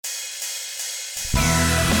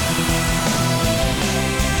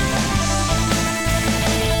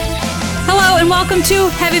welcome to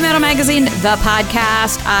Heavy Metal Magazine, the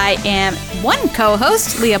podcast. I am one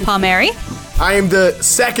co-host, Leah Palmieri. I am the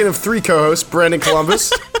second of three co-hosts, Brandon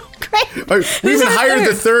Columbus. Great. We haven't hired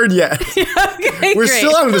the third yet. Okay, We're great.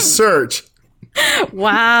 still on the search.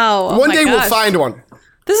 Wow. Oh One my day we'll gosh. find one.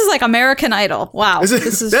 This is like American Idol. Wow.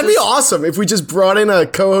 That'd be awesome if we just brought in a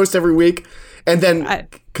co-host every week and then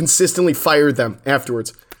consistently fired them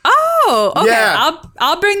afterwards. Oh, okay. Yeah.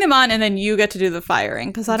 I'll bring them on, and then you get to do the firing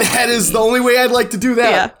because I don't. That is the only way I'd like to do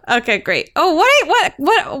that. Yeah. Okay. Great. Oh,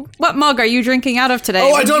 what mug are you drinking out of today?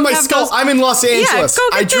 Oh, I don't have my skull. I'm in Los Angeles. go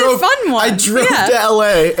get your fun one. I drove to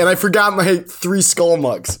LA and I forgot my 3 skull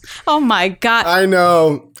mugs. Oh my god. I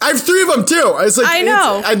know. I have 3 of them too. I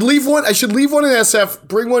know. I'd leave one. I should leave one in SF,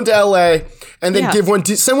 bring one to LA, and then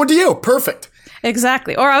send one to you. Perfect.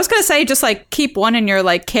 Exactly. Or I was gonna say, just like keep one in your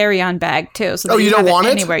like carry-on bag too. So that you don't have want it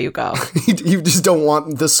anywhere you go. You just don't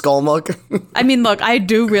want the skull mug. I mean, look, I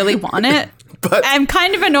do really want it. But I'm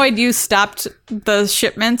kind of annoyed you stopped the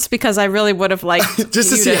shipments because I really would have liked just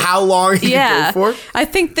to see how long you could go for. I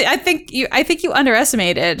think you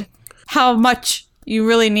underestimated how much you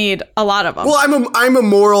really need a lot of them. Well, I'm a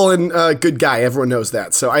moral and good guy. Everyone knows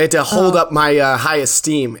that. So I had to hold up my high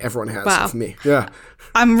esteem everyone has of me. Yeah.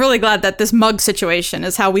 I'm really glad that this mug situation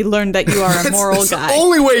is how we learned that you are a moral guy. The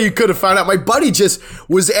only way you could have found out. My buddy just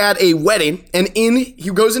was at a wedding, and he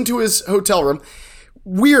goes into his hotel room.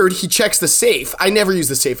 Weird, he checks the safe. I never use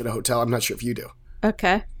the safe at a hotel. I'm not sure if you do.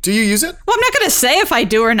 Okay. Do you use it? Well, I'm not going to say if I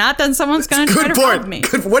do or not. Then someone's going to try to rob me.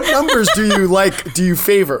 Good. What numbers do you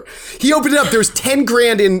favor? He opened it up. There was 10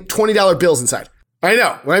 grand in $20 bills inside. I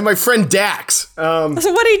know. My friend Dax. So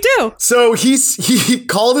what did he do? So he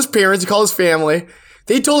called his parents. He called his family.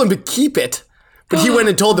 They told him to keep it, but he went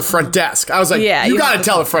and told the front desk. I was like, you got to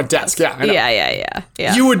tell the front desk. Yeah, I know.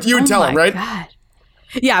 Yeah. You would tell him, right? God.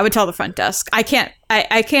 Yeah, I would tell the front desk. I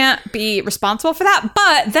can't be responsible for that.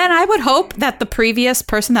 But then I would hope that the previous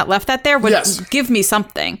person that left that there would give me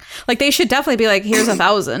something. Like they should definitely be like, here's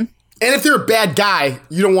 1,000. And if they're a bad guy,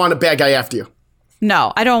 you don't want a bad guy after you.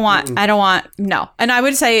 No, I don't want. No. And I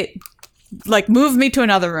would say, like, move me to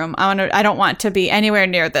another room. I don't want to be anywhere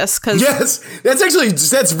near this because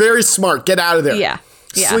that's very smart. Get out of there. Yeah.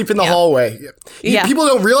 Sleep in the hallway. Yeah. People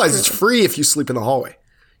don't realize it's free if you sleep in the hallway.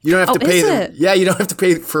 You don't have to pay them. Yeah, you don't have to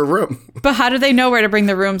pay for a room. But how do they know where to bring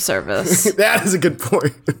the room service? That is a good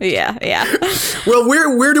point. Yeah. Well,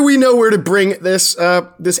 where do we know where to bring this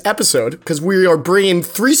episode? Because we are bringing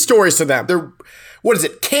 3 stories to them. They're, what is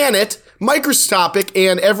it? Can It, Microscopic,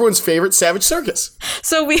 and everyone's favorite Savage Circus.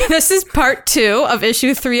 So this is part 2 of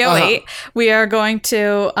issue 308. We are going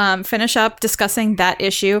to finish up discussing that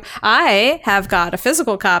issue. I have got a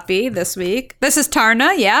physical copy this week. This is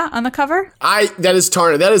Tarna, on the cover. That is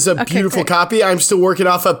Tarna. That is a beautiful copy. I'm still working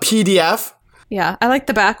off a PDF. Yeah, I like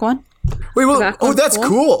the back one. Wait, that's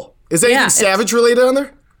cool. Is there anything Savage related on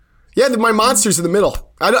there? Yeah, my monster's in the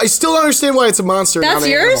middle. I still don't understand why it's a monster. That's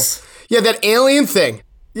yours? Animal. Yeah, that alien thing.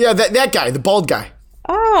 Yeah, that guy, the bald guy.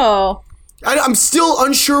 Oh. I'm still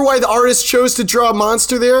unsure why the artist chose to draw a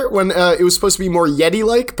monster there when it was supposed to be more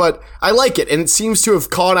Yeti-like, but I like it, and it seems to have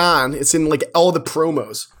caught on. It's in, like, all the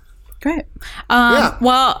promos. Great.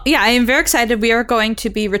 Well, I am very excited. We are going to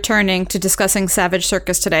be returning to discussing Savage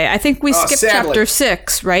Circus today. I think we skipped chapter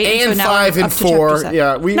 6, right? And so 5 and 4.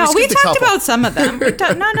 Yeah, we talked about some of them. No.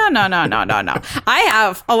 I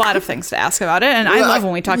have a lot of things to ask about it, and I love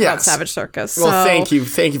when we talk about Savage Circus. Well, thank you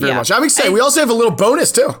very much. I'm excited. We also have a little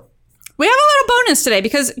bonus, too. We have a little bonus today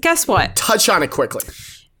because guess what? Touch on it quickly.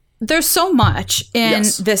 There's so much in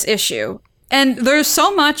this issue. And there's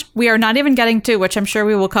so much we are not even getting to, which I'm sure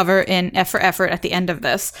we will cover in F for Effort at the end of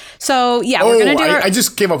this. So, we're going to do I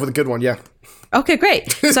just came up with a good one, Okay,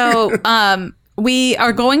 great. So, we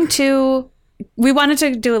wanted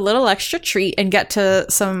to do a little extra treat and get to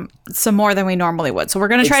some more than we normally would. So we're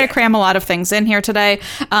going to try to cram a lot of things in here today.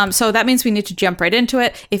 So that means we need to jump right into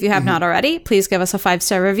it. If you have not already, please give us a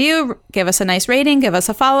 5-star review, give us a nice rating, give us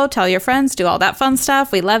a follow, tell your friends, do all that fun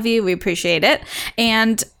stuff. We love you. We appreciate it.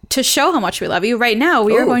 And to show how much we love you, right now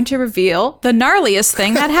we are going to reveal the gnarliest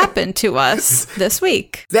thing that happened to us this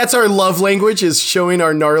week. That's our love language, is showing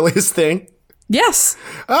our gnarliest thing. Yes.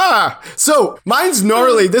 So mine's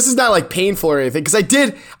gnarly. This is not like painful or anything, because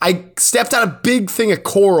I stepped on a big thing of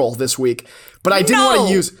coral this week, but I didn't want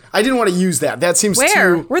to use that. That seems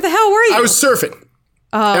too. Where the hell were you? I was surfing.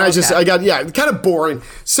 Oh, and I got kind of boring.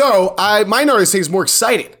 So my gnarliest thing is more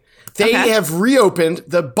exciting. They have reopened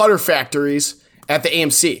the butter factories at the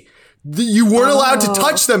AMC. You weren't allowed to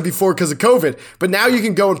touch them before because of COVID, but now you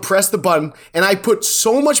can go and press the button. And I put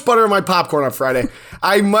so much butter on my popcorn on Friday,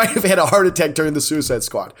 I might have had a heart attack during the Suicide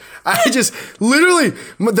Squad. I just literally,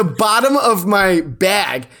 the bottom of my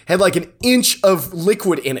bag had like an inch of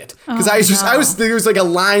liquid in it because there was like a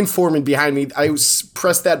line forming behind me. I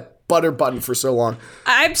pressed that butter button for so long.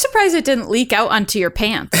 I'm surprised it didn't leak out onto your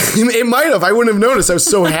pants. It might have. I wouldn't have noticed. I was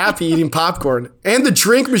so happy eating popcorn. And the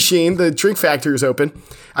drink machine, the drink factory was open.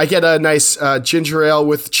 I get a nice ginger ale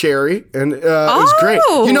with cherry, and it was great.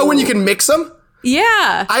 You know when you can mix them?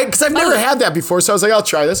 Yeah. Because I've never had that before, so I was like, I'll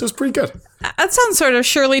try this. It was pretty good. That sounds sort of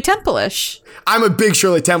Shirley Temple-ish. I'm a big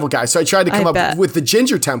Shirley Temple guy, so I tried to come up with the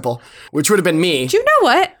Ginger Temple, which would have been me. Do you know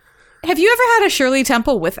what? Have you ever had a Shirley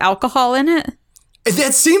Temple with alcohol in it?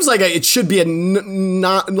 That seems like it should be a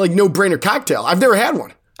no-brainer cocktail. I've never had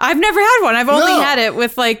one. I've never had one. I've only had it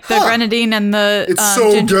with like the grenadine and the It's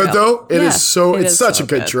so ginger good ale. though. It's such so a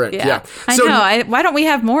good drink. Yeah. I know. Why don't we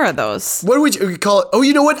have more of those? What would you call it? Oh,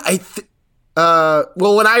 you know what?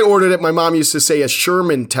 Well, when I ordered it, my mom used to say a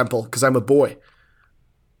Sherman Temple because I'm a boy.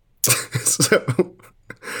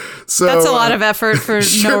 So that's a lot of effort for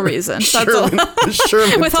no reason.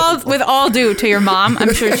 With all due to your mom,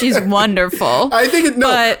 I'm sure she's wonderful. I think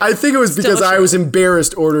it was because I was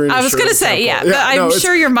embarrassed ordering. I was going to say, I'm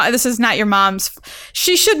sure your mom. This is not your mom's.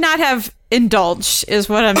 She should not have indulged, is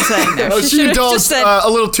what I'm saying. There. She indulged a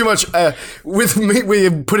little too much with me,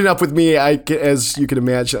 putting up with me, as you can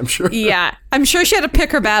imagine. I'm sure. Yeah, I'm sure she had to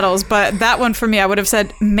pick her battles, but that one for me, I would have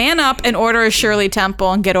said, man up and order a Shirley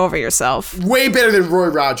Temple and get over yourself. Way better than Roy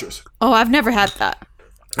Rogers. Oh, I've never had that.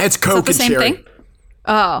 It's Coke and cherry. Thing?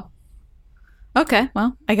 Oh. Okay,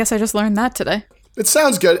 well, I guess I just learned that today. It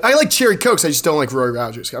sounds good. I like cherry Cokes. I just don't like Roy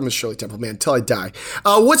Rogers. I'm a Shirley Temple man until I die.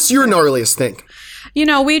 What's your gnarliest thing? You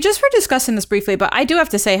know, we just were discussing this briefly, but I do have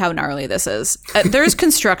to say how gnarly this is. There's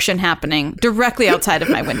construction happening directly outside of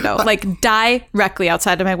my window, like directly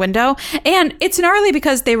outside of my window. And it's gnarly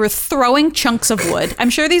because they were throwing chunks of wood.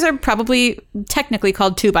 I'm sure these are probably technically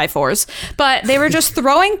called 2x4s, but they were just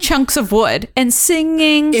throwing chunks of wood and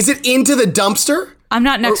singing. Is it into the dumpster? I'm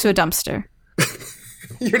not next to a dumpster.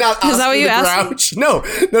 You're not Is that what you asked? No.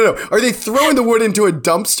 Are they throwing the wood into a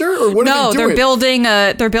dumpster or what are they doing?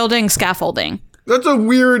 No, they're building scaffolding. That's a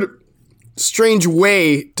weird, strange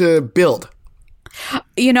way to build.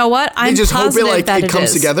 You know what? I'm just positive hope it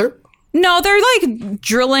comes together. No, they're like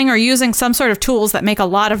drilling or using some sort of tools that make a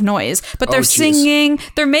lot of noise, but they're singing.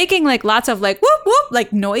 They're making like lots of like whoop whoop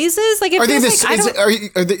like noises. Like are they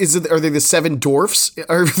the Seven Dwarfs?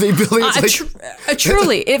 Are they building?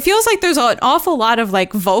 Truly, it feels like there's an awful lot of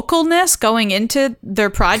like vocalness going into their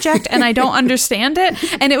project, and I don't understand it.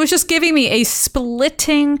 And it was just giving me a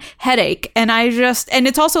splitting headache. And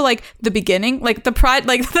it's also like the beginning, like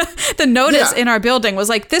the notice in our building was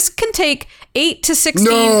like this can take 8 to 16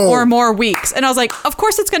 or more weeks. And I was like, of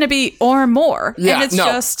course it's going to be or more. Yeah, and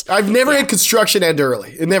it's I've never had construction end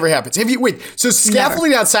early. It never happens. So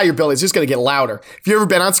scaffolding outside your building is just going to get louder. Have you ever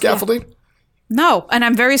been on scaffolding? Yeah. No. And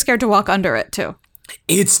I'm very scared to walk under it too.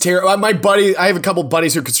 It's terrible. My buddy, I have a couple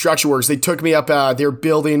buddies who are construction workers. They took me up, they're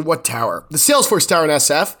building, what tower? The Salesforce Tower in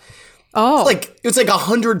SF. Oh. It's like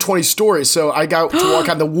 120 stories. So I got to walk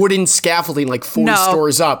on the wooden scaffolding like 40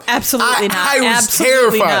 stories up. Absolutely not. I was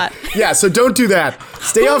terrified. Not. Yeah, so don't do that.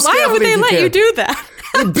 Stay off scaffolding. Why would they let you do that?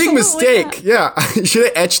 A big mistake. Not. Yeah. I should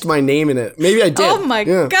have etched my name in it. Maybe I did. Oh my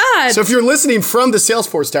God. So if you're listening from the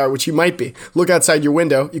Salesforce Tower, which you might be, look outside your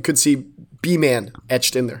window. You could see B-Man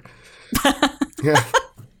etched in there. Yeah.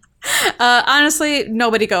 Honestly,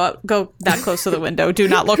 nobody go that close to the window. Do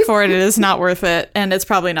not look for it. It is not worth it. And it's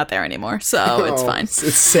probably not there anymore. So it's fine.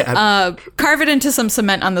 It's sad. Carve it into some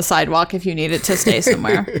cement on the sidewalk if you need it to stay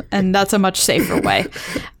somewhere. And that's a much safer way.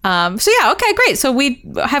 Okay, great. So we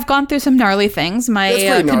have gone through some gnarly things.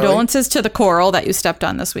 My condolences to the coral that you stepped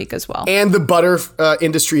on this week as well. And the butter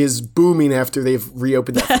industry is booming after they've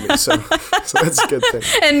reopened that for me. So that's a good thing.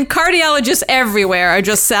 And cardiologists everywhere are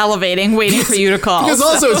just salivating, waiting for you to call. Because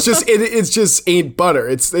also it's just ain't butter.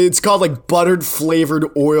 It's called like buttered flavored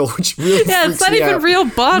oil, which really it's not even real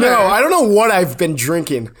butter. No, I don't know what I've been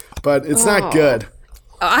drinking, but it's not good.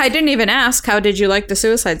 I didn't even ask. How did you like the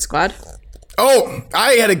Suicide Squad? Oh,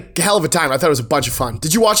 I had a hell of a time. I thought it was a bunch of fun.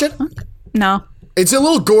 Did you watch it? No. It's a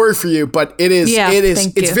little gory for you, but it is. Yeah, it is.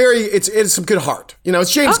 Thank it's you. It's some good heart. You know,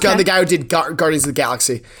 it's James Gunn, the guy who did Guardians of the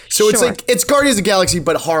Galaxy. So it's Guardians of the Galaxy,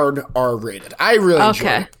 but hard R rated. I really enjoy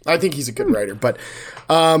it. I think he's a good writer, but.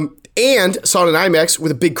 And saw it in IMAX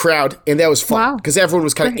with a big crowd, and that was fun because everyone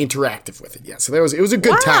was kind of interactive with it. Yeah, so it was a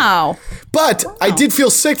good time. But I did feel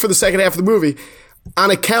sick for the second half of the movie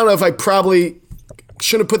on account of I probably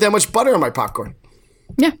shouldn't have put that much butter on my popcorn.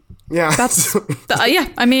 Yeah. Yeah. That's yeah.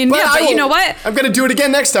 I mean, But yeah, I but you will- know what? I'm going to do it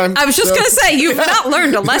again next time. I was just gonna say you've not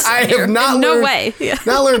learned a lesson. I here. have not In learned, no way. Yeah.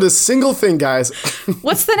 not learned a single thing, guys.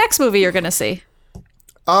 What's the next movie you're gonna see?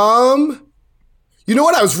 You know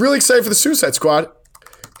what? I was really excited for the Suicide Squad,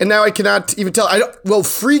 and now I cannot even tell. Well,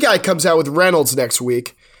 Free Guy comes out with Reynolds next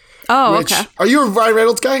week. Oh, Which, okay. Are you a Ryan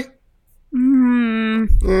Reynolds guy?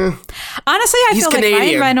 Honestly, I He's feel like Canadian.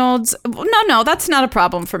 Ryan Reynolds. No, that's not a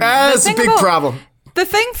problem for me. That's a big problem. The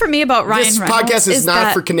thing for me about Ryan This Reynolds podcast is not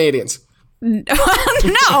that, for Canadians. No,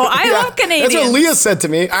 I Yeah, love Canadians. That's what Leah said to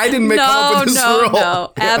me. I didn't come up with this rule.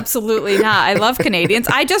 No, absolutely not. I love Canadians.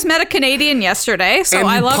 I just met a Canadian yesterday, so And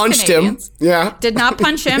I you love punched Canadians. him. Yeah. Did not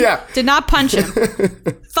punch him. Yeah. Did not punch him.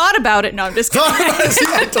 Thought about it. No, I'm just kidding.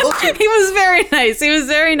 I told you. He was very nice. He was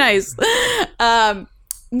very nice.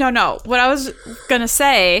 No. What I was going to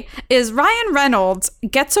say is Ryan Reynolds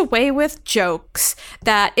gets away with jokes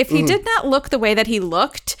that if he did not look the way that he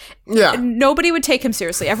looked, Yeah. nobody would take him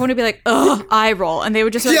seriously. Everyone would be like, ugh, eye roll. And they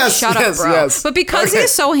would just be like, Yes, shut yes, up, bro. yes. But because Okay.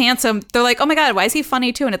 he's so handsome, they're like, oh my God, why is he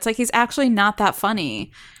funny too? And it's like, he's actually not that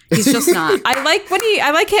funny. He's just not. I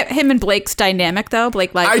like him and Blake's dynamic though.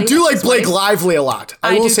 Blake Lively. I do like his Blake wife. Lively a lot.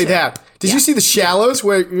 I will do say too. that. Did you see The Shallows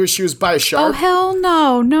where she was by a Oh, shark? hell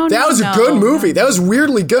no. That was a good movie. That was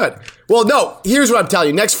weirdly good. Well, no, here's what I'm telling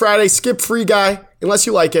you. Next Friday, skip Free Guy, unless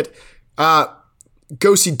you like it.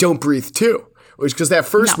 Go see Don't Breathe 2, because that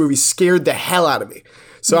first movie scared the hell out of me.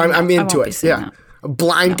 So I'm into won't be it. seeing Yeah. that. A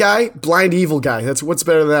blind guy, blind evil guy. That's what's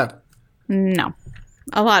better than that. No.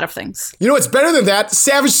 A lot of things. You know what's better than that?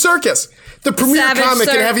 Savage Circus, the premier Savage comic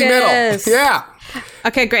in heavy metal. Circus. Yeah.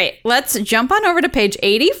 Okay, great. Let's jump on over to page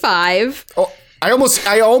 85. Oh, I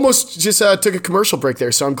almost just took a commercial break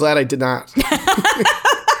there, so I'm glad I did not.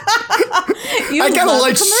 I kind of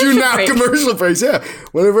like shooting out commercial breaks. Yeah,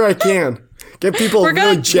 whenever I can. Get people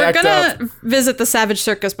really jacked We're up. gonna visit the Savage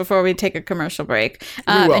Circus before we take a commercial break.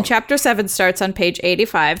 will. And chapter 7 starts on page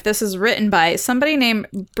 85. This is written by somebody named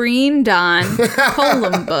Breen Don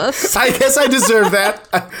Columbus. I guess I deserve that.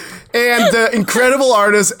 And the incredible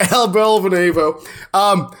artist Al Belvanevo.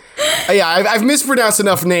 Yeah, I've mispronounced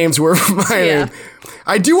enough names where my name.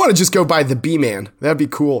 I do want to just go by the B-Man. That'd be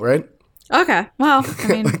cool, right? Okay, well, I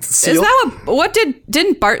mean, is seal? that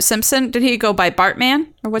didn't Bart Simpson, did he go by Bartman?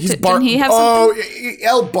 Or what didn't he have something?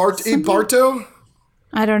 El Barto?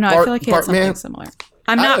 I don't know. I feel like he had something Bartman? similar.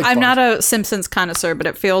 I'm not a Simpsons connoisseur, but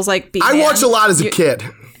it feels like I watched a lot as a kid.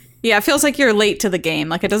 Yeah, it feels like you're late to the game.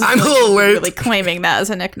 Like it doesn't I'm feel a like little you're late. really claiming that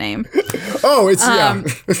as a nickname. Oh, it's, yeah.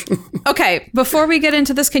 Okay, before we get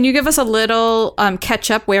into this, can you give us a little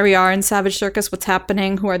catch up where we are in Savage Circus? What's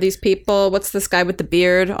happening? Who are these people? What's this guy with the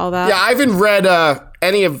beard? All that? Yeah, I haven't read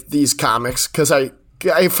any of these comics because I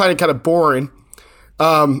find it kind of boring.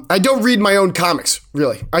 I don't read my own comics,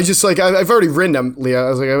 really. I just I've already written them, Leah. I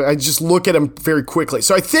was like, I just look at them very quickly.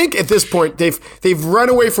 So I think at this point they've run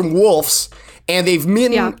away from wolves and they've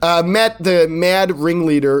met the mad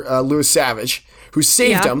ringleader Louis Savage, who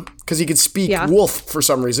saved him because he could speak wolf for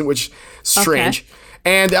some reason, which is strange. Okay.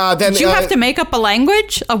 And then Did you have to make up a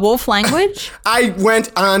language, a wolf language? I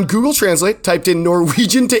went on Google Translate, typed in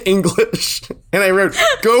Norwegian to English, and I wrote,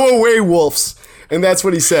 "Go away, wolves." And that's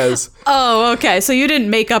what he says. Oh, okay. So you didn't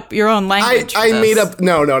make up your own language. I made up.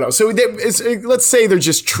 No. So let's say they're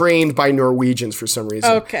just trained by Norwegians for some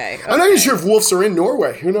reason. Okay. I'm not even sure if wolves are in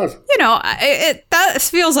Norway. Who knows? You know, that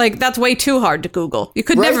feels like that's way too hard to Google. You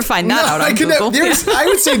could never find that out on Google. I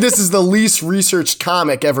would say this is the least researched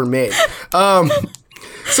comic ever made.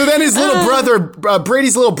 So then his little brother,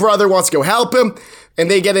 Brady's little brother, wants to go help him,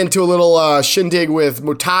 and they get into a little shindig with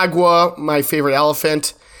Motagua, my favorite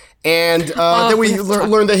elephant. And then we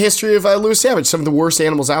learn the history of Louis Savage, some of the worst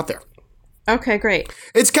animals out there. Okay, great.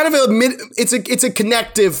 It's kind of it's a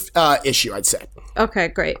connective issue, I'd say. Okay,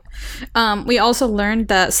 great. We also learned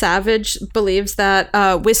that Savage believes that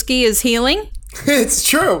whiskey is healing. It's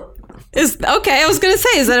true. I was gonna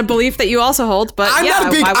say, is that a belief that you also hold? But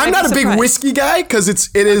I'm not a big whiskey guy because it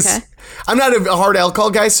is. Okay. I'm not a hard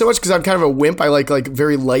alcohol guy so much because I'm kind of a wimp. I like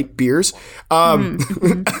very light beers.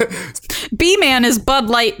 B-Man is Bud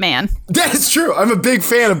Light Man. That is true. I'm a big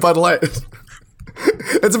fan of Bud Light.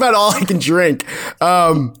 That's about all I can drink.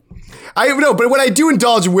 I know, but when I do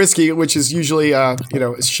indulge in whiskey, which is usually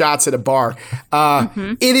shots at a bar,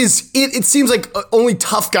 it seems like only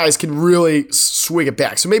tough guys can really swing it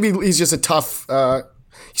back. So maybe he's just a tough.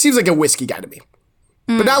 He seems like a whiskey guy to me,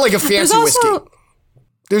 but not like a fancy whiskey.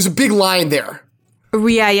 There's a big line there.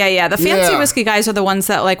 Yeah. The fancy whiskey guys are the ones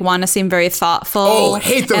that like want to seem very thoughtful. Oh,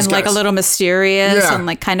 hate those and guys. Like a little mysterious Yeah. and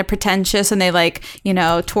like kind of pretentious, and they like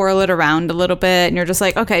twirl it around a little bit, and you're just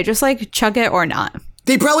like, okay, just like chug it or not.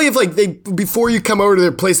 They probably have before you come over to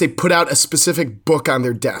their place, they put out a specific book on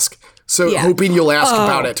their desk. So hoping you'll ask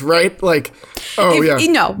about it, right? Like,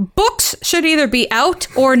 books should either be out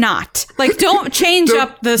or not. Like, don't change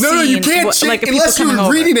up the scene. No, you can't change unless you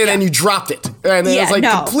were reading it and you dropped it. And it was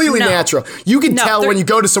completely natural. You can tell when you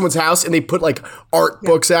go to someone's house and they put like art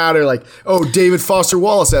books out or like, David Foster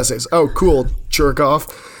Wallace essays. Oh, cool, jerk off.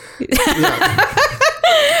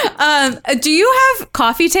 Do you have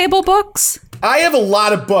coffee table books? I have a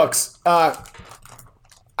lot of books. On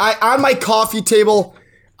my coffee table,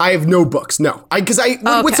 I have no books. No,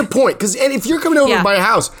 what's the point? Because if you're coming over to my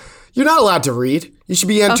house, you're not allowed to read. You should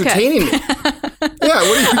be entertaining me. Yeah.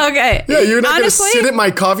 What are you? Okay. Yeah, you're not going to sit at my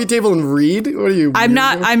coffee table and read. What are you? I'm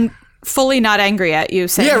not. I'm fully not angry at you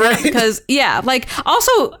saying that because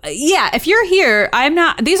also if you're here, I'm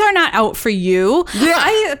not. These are not out for you. Yeah.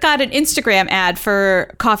 I got an Instagram ad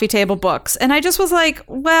for coffee table books, and I just was like,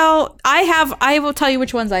 well, I will tell you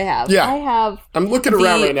which ones I have. Yeah. I'm looking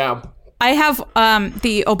around right now. I have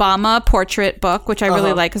the Obama portrait book, which I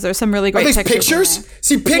really like because there's some really great pictures.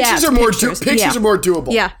 See, pictures are more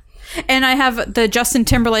doable. Yeah. And I have the Justin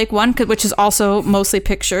Timberlake one, which is also mostly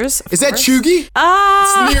pictures. Is that chuggy?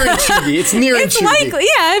 It's nearing chuggy. Likely,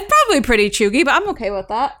 it's probably pretty chuggy, but I'm okay with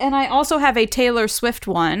that. And I also have a Taylor Swift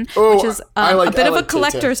one, which is a bit of a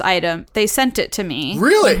collector's item. They sent it to me.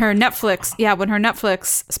 Really? When her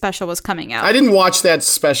Netflix special was coming out. I didn't watch that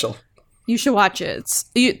special. You should watch it.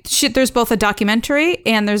 There's both a documentary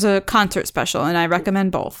and there's a concert special, and I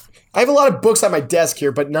recommend both. I have a lot of books on my desk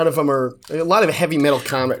here, but none of them are a lot of heavy metal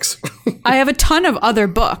comics. I have a ton of other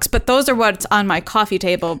books, but those are what's on my coffee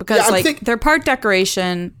table because they're part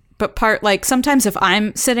decoration, but part sometimes if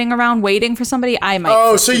I'm sitting around waiting for somebody, I might.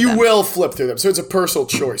 Oh, so you will flip through them. So it's a personal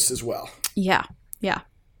choice as well. Yeah.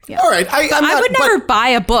 All right. I would never buy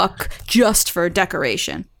a book just for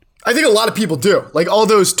decoration. I think a lot of people do. Like all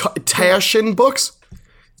those Taschen books.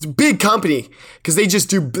 It's a big company because they just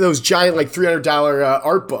do those giant $300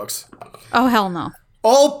 art books. Oh, hell no.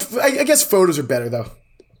 I guess photos are better though.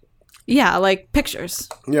 Yeah, like pictures.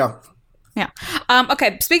 Yeah.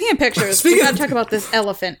 Okay, speaking of pictures, we gotta talk about this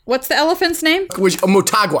elephant. What's the elephant's name?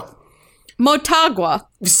 Motagua. Motagua.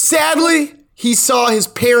 Sadly, he saw his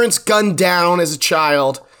parents gunned down as a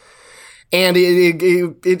child, and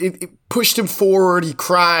it pushed him forward. He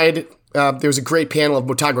cried. There was a great panel of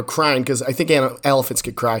Motagua crying because I think elephants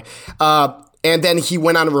could cry. And then he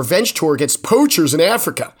went on a revenge tour against poachers in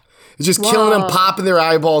Africa. Just killing them, popping their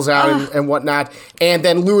eyeballs out and whatnot. And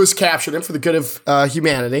then Lewis captured him for the good of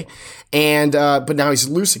humanity. And but now he's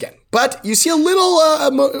loose again. But you see a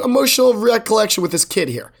little emotional recollection with this kid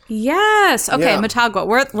here. Yes. Okay,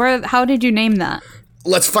 Motagua. Where? How did you name that?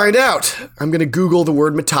 Let's find out. I'm going to Google the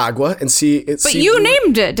word Motagua and see. But you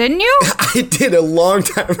named it, didn't you? I did a long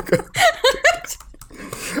time ago.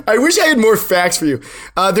 I wish I had more facts for you.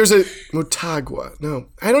 There's a Motagua. No,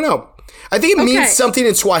 I don't know. I think it means something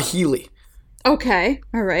in Swahili. Okay.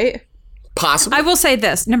 All right. Possibly. I will say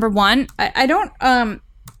this. Number one, I don't...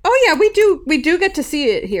 Oh yeah, we do get to see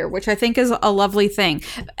it here, which I think is a lovely thing.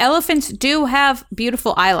 Elephants do have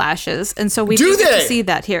beautiful eyelashes, and so we do get to see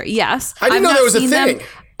that here. Yes, I didn't know that was a thing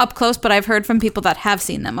up close, but I've heard from people that have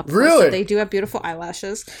seen them up close. Really, so they do have beautiful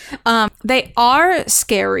eyelashes. They are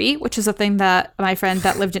scary, which is a thing that my friend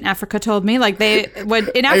that lived in Africa told me. Like when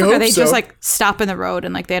in Africa, they just stop in the road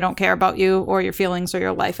and they don't care about you or your feelings or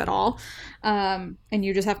your life at all. And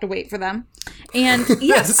you just have to wait for them. And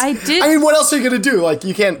yes, I did. I mean, what else are you going to do?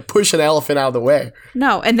 You can't push an elephant out of the way.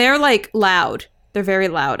 No, and they're loud. They're very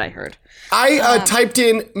loud, I heard. I typed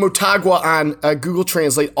in Motagua on Google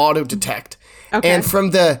Translate Auto Detect. Okay. And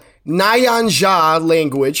from the Nyanja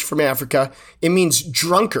language from Africa, it means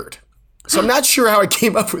drunkard. So I'm not sure how I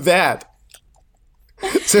came up with that.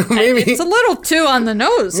 So maybe it's a little too on the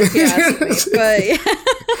nose, if you ask me.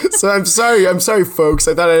 But so I'm sorry, folks.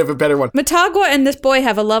 I thought I'd have a better one. Motagua and this boy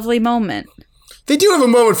have a lovely moment. They do have a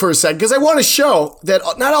moment for a second because I want to show that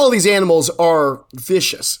not all these animals are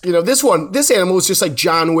vicious. This animal is just like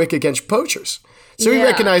John Wick against poachers. So he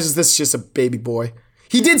recognizes this is just a baby boy.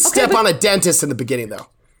 He did step on a dentist in the beginning, though.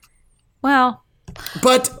 Well.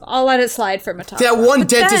 But I'll let it slide for Motagua. That one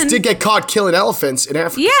dentist did get caught killing elephants in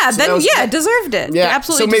Africa. Yeah, deserved it. Yeah,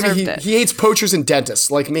 absolutely deserved it. He hates poachers and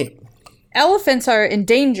dentists like me. Elephants are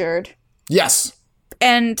endangered. Yes.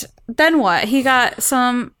 And then what? He got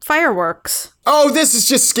some fireworks. Oh, this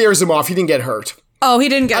just scares him off. He didn't get hurt. Oh, he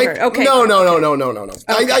didn't get hurt. Okay. No.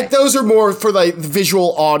 Okay. Those are more for the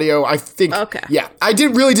visual audio. I think. Okay. Yeah, I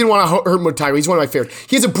really didn't want to hurt Motagua. He's one of my favorites.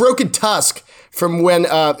 He has a broken tusk from when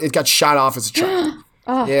it got shot off as a child.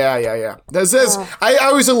 Oh. Yeah. I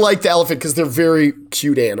always like the elephant because they're very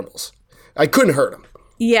cute animals. I couldn't hurt him.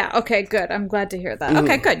 Yeah, okay, good. I'm glad to hear that.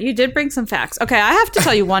 Okay, good. You did bring some facts. Okay, I have to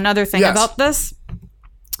tell you one other thing about this.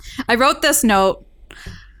 I wrote this note,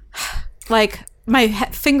 like, my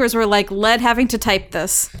fingers were like lead having to type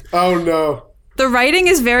this. Oh, no. The writing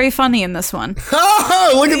is very funny in this one.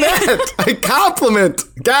 Oh, look at that. A compliment.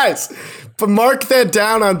 Guys, but mark that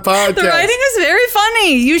down on podcast. The writing is very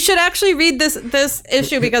funny. You should actually read this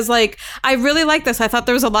issue because, like, I really like this. I thought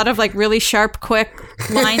there was a lot of, like, really sharp, quick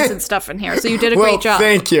lines and stuff in here. So you did a great job.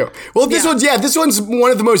 Thank you. Well, this one's one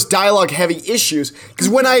of the most dialogue-heavy issues because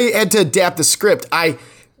when I had to adapt the script,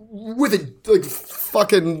 with a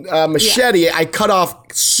fucking machete, I cut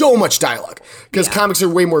off so much dialogue because comics are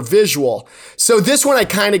way more visual. So this one I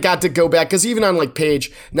kind of got to go back because even on like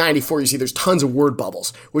page 94, you see there's tons of word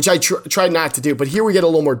bubbles, which I tried not to do. But here we get a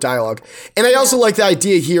little more dialogue. And I also like the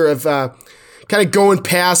idea here of kind of going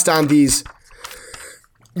past on these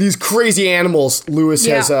crazy animals Lewis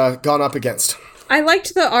has gone up against. I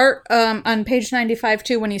liked the art on page 95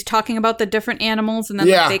 too when he's talking about the different animals and then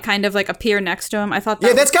like, they kind of like appear next to him. I thought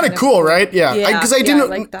that that's kind of cool, right? Yeah, because I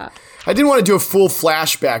like that. I didn't want to do a full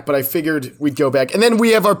flashback, but I figured we'd go back. And then we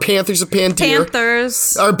have our Panthers of Pandir.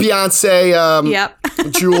 Our Beyonce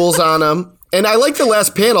jewels on them. And I like the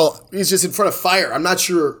last panel. He's just in front of fire. I'm not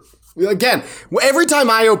sure. Again, every time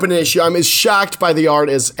I open an issue, I'm as shocked by the art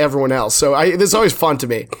as everyone else. So this is always fun to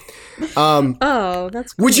me. That's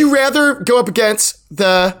cool. Would you rather go up against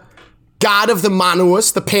the god of the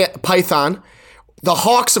Manuus, the Python, the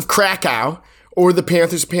Hawks of Krakow, or the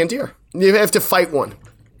Panthers of Pandir? You have to fight one.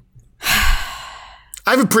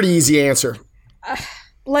 I have a pretty easy answer.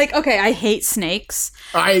 Okay, I hate snakes.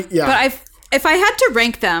 But if I had to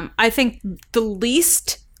rank them, I think the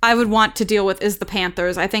least I would want to deal with is the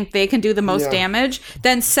Panthers. I think they can do the most damage.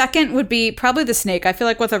 Then second would be probably the snake. I feel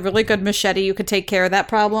like with a really good machete, you could take care of that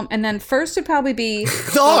problem. And then first would probably be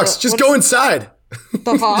the Hawks. Just go inside.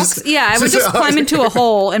 The Hawks? I would just climb into a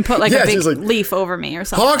hole and put like a big leaf over me or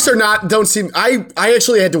something. Hawks don't seem... I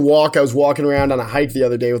actually had to walk. I was walking around on a hike the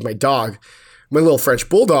other day with my dog, my little French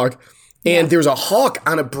bulldog, and there was a hawk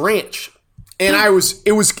on a branch. And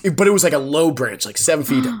it was like a low branch, like 7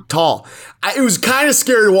 feet tall. It was kind of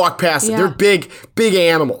scary to walk past it. They're big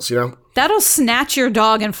animals, you know? That'll snatch your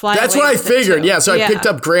dog and fly away. That's what I figured. Yeah, so I picked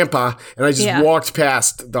up Grandpa and I just walked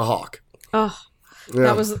past the hawk. Oh,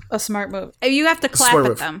 that was a smart move. You have to clap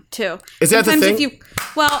at them, too. Is that the thing?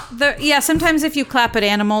 Sometimes if you clap at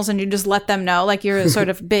animals and you just let them know, like you're sort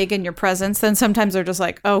of big in your presence, then sometimes they're just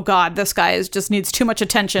like, oh, God, this guy just needs too much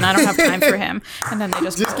attention. I don't have time for him. And then they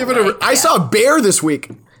just give it I saw a bear this week.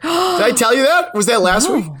 Did I tell you that? Was that last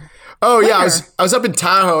week? Oh, yeah. I was up in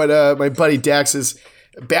Tahoe at my buddy Dax's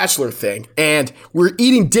bachelor thing, and we're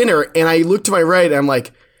eating dinner, and I look to my right, and I'm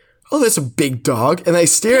like, oh, that's a big dog. And I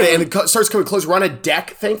stared at it, and it starts coming close. We're on a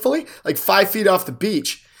deck, thankfully, like 5 feet off the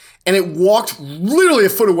beach. And it walked literally a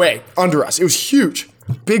foot away under us. It was huge.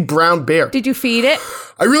 Big brown bear. Did you feed it?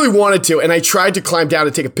 I really wanted to, and I tried to climb down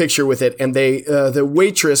to take a picture with it, and the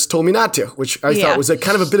waitress told me not to, which I thought was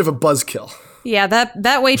kind of a bit of a buzzkill. Yeah,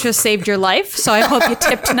 that waitress saved your life, so I hope you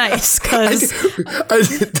tipped nice. Cause I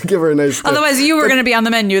did give her a nice tip. Otherwise, you were going to be on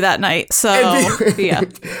the menu that night. So, yeah.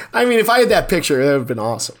 I mean, if I had that picture, that would have been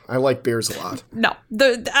awesome. I like bears a lot. No,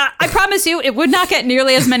 I promise you, it would not get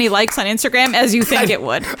nearly as many likes on Instagram as you think it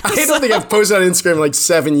would. I don't think I've posted on Instagram in like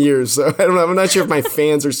 7 years, so I don't know. I'm not sure if my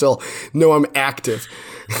fans are still know I'm active.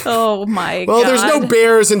 Oh my god. Well, there's no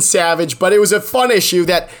bears in Savage, but it was a fun issue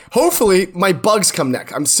that hopefully my bugs come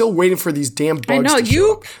next. I'm still waiting for these damn bugs. I know,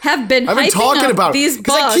 you have been I've been talking about these bugs.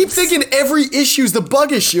 Because I keep thinking every issue is the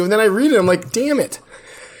bug issue, and then I read it, I'm like, damn it.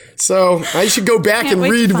 So I should go back and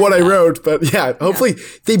read what I wrote. But yeah, hopefully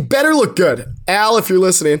they better look good. Al, if you're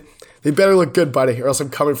listening, they better look good, buddy, or else I'm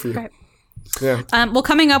coming for you. Right. Yeah. Well,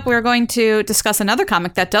 coming up, we're going to discuss another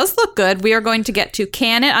comic that does look good. We are going to get to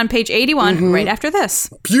Can It on page 81 right after this.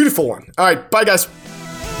 Beautiful one. All right. Bye, guys.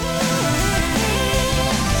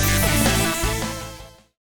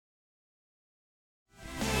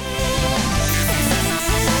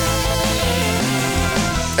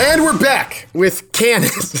 And we're back with Can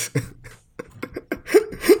It.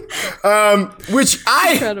 Which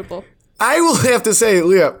Incredible. I will have to say,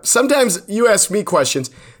 Leah, sometimes you ask me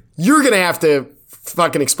questions. You're going to have to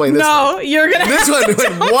fucking explain this. No, you're going to This one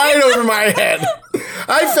went wide over my head.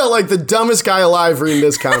 I felt like the dumbest guy alive reading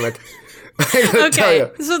this comic.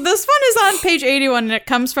 Okay, so this one is on page 81, and it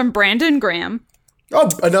comes from Brandon Graham. Oh,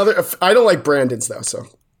 another... I don't like Brandon's, though, so...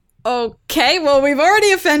 Okay, well, we've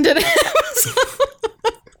already offended him.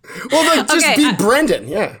 Well, then just be Brendan,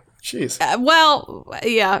 yeah. Jeez.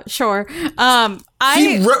 Yeah, sure.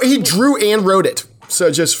 He drew and wrote it,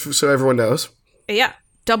 so just so everyone knows. Yeah.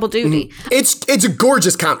 double duty. It's a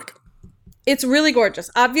gorgeous comic. It's really gorgeous.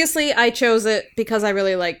 Obviously, I chose it because I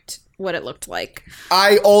really liked what it looked like.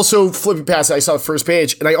 I also flipping past it. I saw the first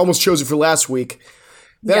page, and I almost chose it for last week.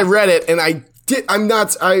 Then I read it, and I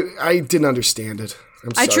didn't understand it.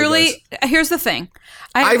 I'm sorry, I truly. guys. Here's the thing.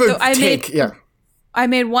 I have a take. I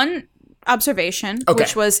made one observation,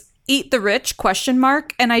 which was "eat the rich?" ?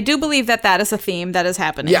 And I do believe that is a theme that is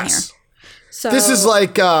happening here. So this is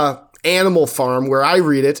like Animal Farm, where I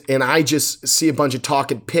read it and I just see a bunch of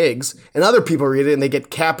talking pigs, and other people read it and they get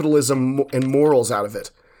capitalism and morals out of it.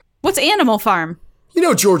 What's Animal Farm? You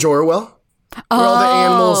know George Orwell. Where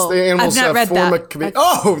all the animals I've not read form that. a committee.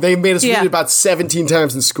 Oh, they made us read it about 17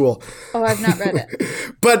 times in school. Oh, I've not read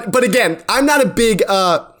it. But again, I'm not a big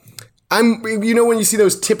when you see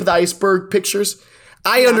those tip of the iceberg pictures,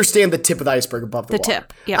 I understand the tip of the iceberg above the water.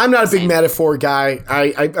 Tip. Yeah. I'm not a big metaphor guy.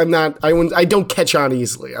 I don't catch on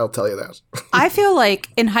easily, I'll tell you that. I feel like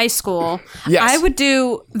in high school, I would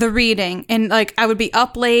do the reading and like I would be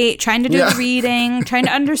up late trying to do the reading, trying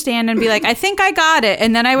to understand and be like, I think I got it.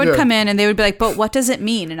 And then I would come in and they would be like, but what does it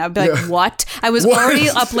mean? And I'd be like, what? I was already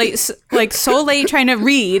up late, like so late trying to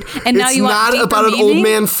read. And now you want It's not about an old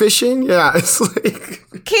man fishing. Yeah. It's like.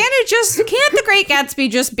 Can't The Great Gatsby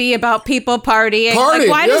just be about people partying? Like,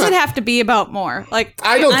 why does it have to be about more? Like,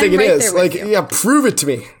 I don't think it is. Like, prove it to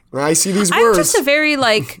me. I see these words. I'm just a very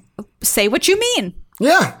say what you mean.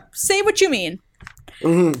 Yeah. Say what you mean.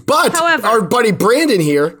 Mm-hmm. But however, our buddy Brandon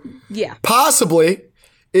here, possibly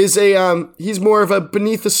is he's more of a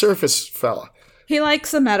beneath the surface fella. He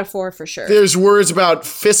likes a metaphor for sure. There's words about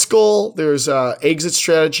fiscal. There's exit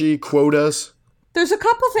strategy, quotas. There's a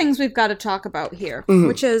couple things we've got to talk about here,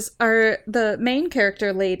 which is the main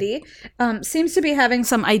character lady seems to be having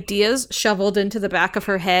some ideas shoveled into the back of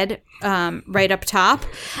her head right up top.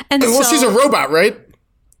 And well, she's a robot, right?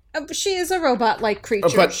 She is a robot-like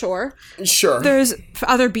creature, sure. Sure. There's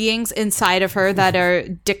other beings inside of her that are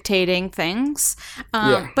dictating things.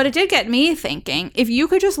 But it did get me thinking, if you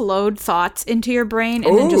could just load thoughts into your brain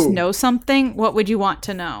and then just know something, what would you want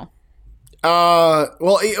to know?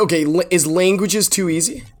 Well, okay, is languages too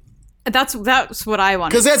easy? That's what I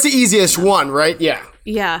want. Because that's the easiest one, right? Yeah.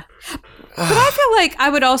 Yeah. But I feel like I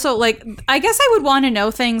would also, I guess I would want to know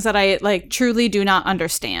things that I, truly do not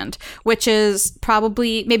understand, which is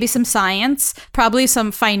probably maybe some science, probably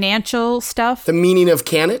some financial stuff. The meaning of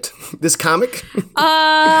Canet, this comic?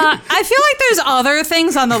 I feel like there's other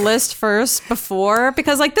things on the list first before,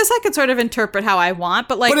 because, this I could sort of interpret how I want,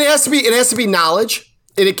 but, But it has to be knowledge.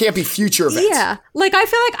 And it can't be future events. Yeah. I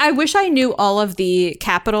feel like I wish I knew all of the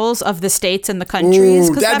capitals of the states and the countries.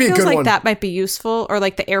 Because that feels like that might be useful. Or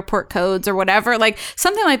the airport codes or whatever.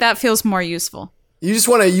 Something like that feels more useful. You just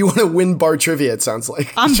want to win bar trivia, it sounds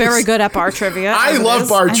like. I'm very good at bar trivia. I love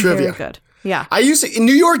bar trivia. Very good. Yeah.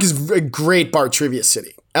 New York is a great bar trivia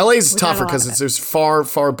city. LA is tougher because there's far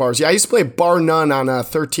bars. Yeah, I used to play Bar None on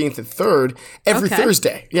 13th and 3rd every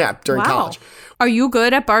Thursday. Yeah, during college. Are you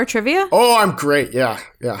good at bar trivia? Oh, I'm great. Yeah.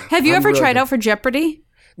 Have you ever tried out for Jeopardy?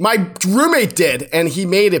 My roommate did, and he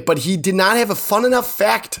made it, but he did not have a fun enough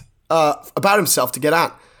fact about himself to get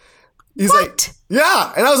on. He's like,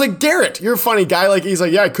 yeah. And I was like, Garrett, you're a funny guy. He's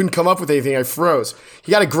like, yeah, I couldn't come up with anything. I froze.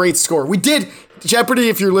 He got a great score. We did Jeopardy,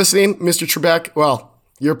 if you're listening, Mr. Trebek. Well,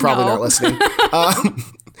 you're probably not listening.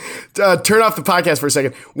 Turn off the podcast for a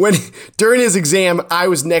second. During his exam, I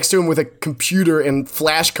was next to him with a computer and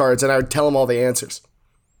flashcards, and I would tell him all the answers.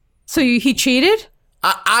 So he cheated?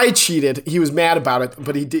 I cheated. He was mad about it,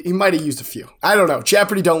 but he might have used a few. I don't know.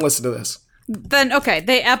 Jeopardy, don't listen to this. Then, okay,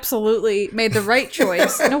 they absolutely made the right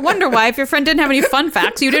choice. No wonder why, if your friend didn't have any fun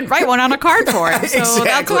facts, you didn't write one on a card for him. So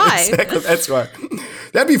that's why. Exactly, that's why.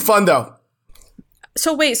 That'd be fun, though.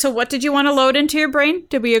 So wait, what did you want to load into your brain?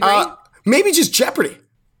 Did we agree? Maybe just Jeopardy.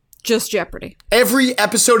 Just Jeopardy. Every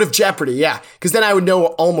episode of Jeopardy, yeah. Because then I would know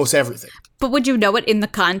almost everything. But would you know it in the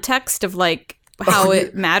context of how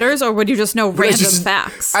it matters, or would you just know random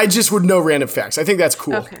facts? I just would know random facts. I think that's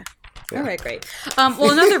cool. Okay. Yeah. All right, great.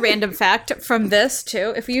 Well, another random fact from this,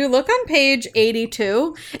 too. If you look on page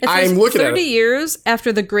 82, it says 30 years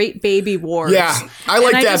after the Great Baby Wars. Yeah, I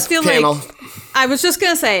like that panel. I was just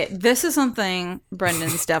going to say, this is something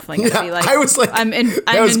Brendan's definitely going to be like. I was like, I'm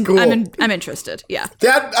interested. Yeah.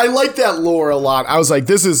 I like that lore a lot. I was like,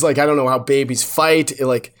 this is I don't know how babies fight.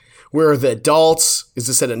 Where are the adults? Is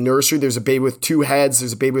this at a nursery? There's a baby with 2 heads.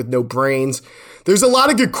 There's a baby with no brains. There's a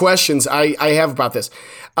lot of good questions I have about this.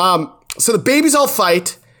 So the babies all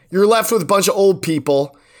fight. You're left with a bunch of old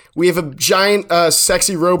people. We have a giant,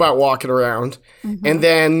 sexy robot walking around, and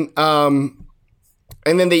then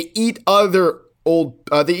they eat other old.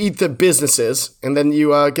 They eat the businesses, and then you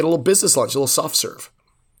get a little business lunch, a little soft serve.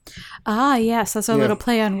 Ah, yes, that's a little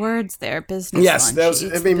play on words there. Business. Yes, lunch that was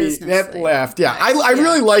eats it. Made me business that thing. laughed. Yeah, I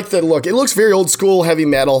really like the look. It looks very old school, heavy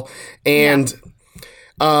metal, and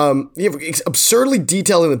you have absurdly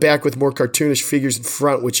detailed in the back with more cartoonish figures in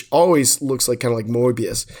front, which always looks like kind of like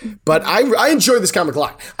Moebius. But I enjoyed this comic a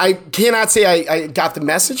lot. I cannot say I got the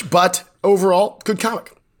message, but overall, good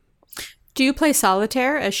comic. Do you play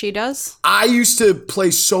solitaire as she does? I used to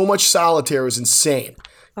play so much solitaire; it was insane.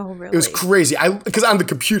 Oh, really? It was crazy. Because on the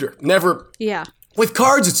computer, never. Yeah. With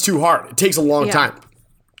cards, it's too hard. It takes a long Yeah. time.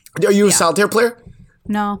 Are you a solitaire player?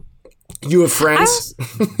 No. You have friends?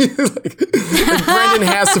 like Brendan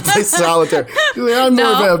has to play solitaire. He's like, I'm more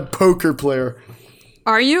of a poker player.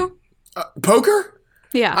 Are you? Poker?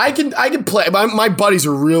 Yeah. I can play. My buddies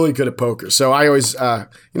are really good at poker, so I always, I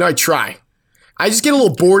try. I just get a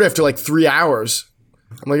little bored after like 3 hours.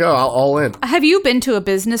 I'm like, oh, I'll all in. Have you been to a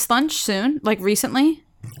business lunch soon? Like recently?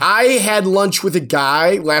 I had lunch with a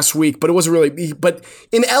guy last week, but it wasn't really. But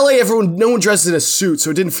in LA, no one dresses in a suit, so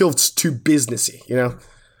it didn't feel too businessy, you know?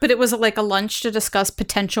 But it was like a lunch to discuss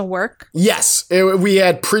potential work? Yes. We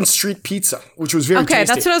had Prince Street Pizza, which was very tasty. Okay,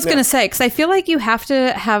 that's what I was going to say, because I feel like you have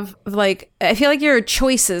to have, I feel like your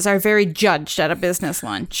choices are very judged at a business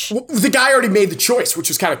lunch. The guy already made the choice, which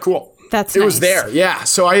was kind of cool. That's It nice. was there, yeah.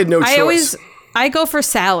 So I had no choice. I go for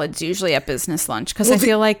salads usually at business lunch because I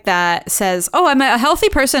feel like that says, oh, I'm a healthy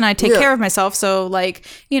person. I take care of myself. So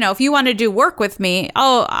if you want to do work with me,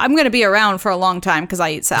 I'm going to be around for a long time because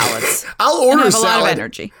I eat salads. I'll order a salad. I have a lot of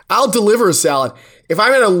energy. I'll deliver a salad. If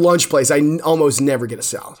I'm at a lunch place, I almost never get a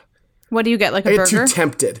salad. What do you get, like a I get burger? too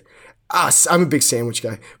tempted. I'm a big sandwich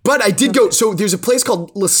guy. But I did go, so there's a place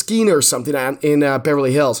called La Esquina or something in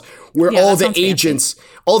Beverly Hills where all the agents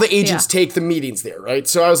take the meetings there, right?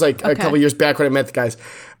 So I was like a couple years back when I met the guys.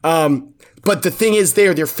 But the thing is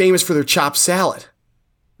they're famous for their chopped salad.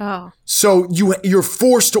 Oh. So you're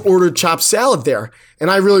forced to order chopped salad there.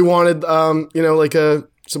 And I really wanted,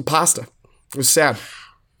 some pasta. It was sad.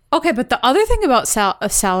 Okay, but the other thing about a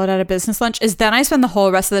salad at a business lunch is then I spend the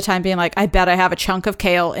whole rest of the time being like, I bet I have a chunk of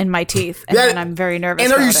kale in my teeth. And then I'm very nervous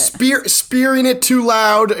about it. And are you spearing it too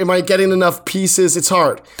loud? Am I getting enough pieces? It's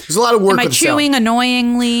hard. There's a lot of work with the salad. Am I chewing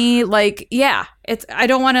annoyingly? I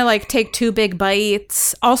don't want to take too big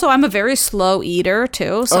bites. Also, I'm a very slow eater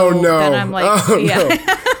too. So then I'm like, no.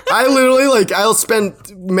 I literally I'll spend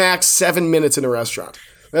max 7 minutes in a restaurant.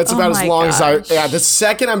 That's about as long as the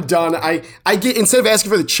second I'm done, I get, instead of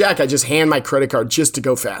asking for the check, I just hand my credit card just to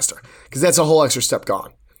go faster. Because that's a whole extra step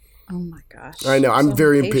gone. Oh my gosh. I know, I'm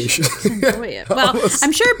very impatient. Enjoy it. Well,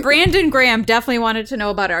 I'm sure Brandon Graham definitely wanted to know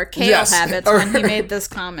about our kale habits when he made this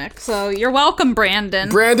comic. So you're welcome, Brandon.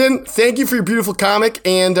 Brandon, thank you for your beautiful comic,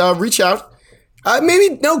 and reach out.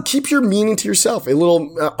 Keep your meaning to yourself. A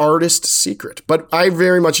little artist secret. But I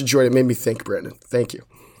very much enjoyed it. It made me think, Brandon. Thank you.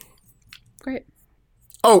 Great.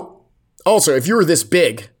 Oh, also, if you were this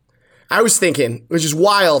big, I was thinking, which is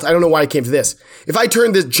wild, I don't know why I came to this. If I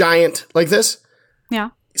turned this giant like this,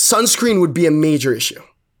 sunscreen would be a major issue.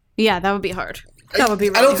 Yeah, that would be hard. That would be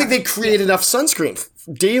really I don't think they create enough sunscreen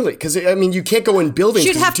daily because, you can't go in buildings.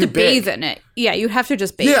 You'd have to bathe in it. Yeah, you'd have to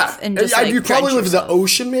just bathe. Yeah, and just, you'd probably live in the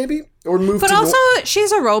ocean maybe or move But also,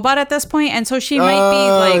 she's a robot at this point, and so she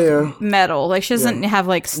might be metal. She doesn't have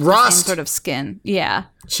the same sort of skin. Yeah.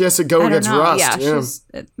 She has to go against rust.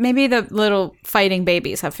 Yeah, maybe the little fighting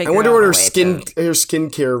babies have figured out. I wonder what her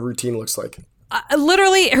skincare routine looks like.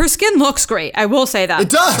 Literally, her skin looks great. I will say that. It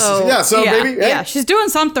does. So maybe. Yeah, she's doing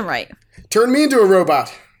something right. Turn me into a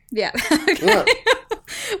robot. Yeah. Okay.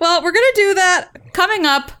 Well, we're going to do that coming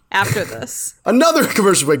up after this. Another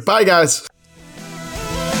commercial break. Bye, guys.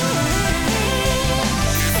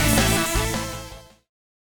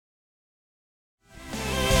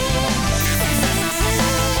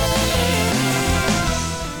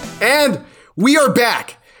 And we are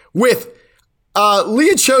back with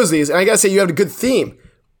Leah chose these, and I gotta say, you have a good theme.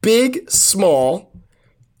 Big, small,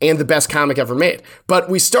 and the best comic ever made. But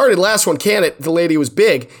we started last one, the lady was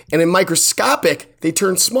big, and in microscopic, they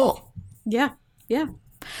turned small. Yeah. Yeah.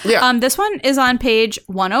 This one is on page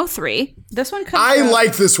 103. This one comes I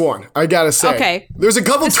like this one, I gotta say. Okay. There's a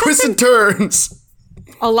couple twists and turns.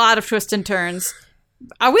 A lot of twists and turns.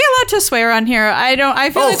 Are we allowed to swear on here? I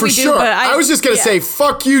feel like for we sure. do, but I was just gonna say,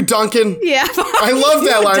 fuck you, Duncan. Yeah. I love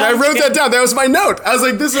that line. Duncan. I wrote that down. That was my note. I was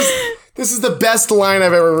like, this is the best line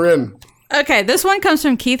I've ever written. Okay, this one comes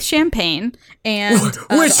from Keith Champagne, and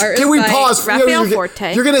which can we pause? Raphael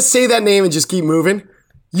Forte. You're gonna say that name and just keep moving.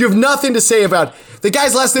 You have nothing to say about the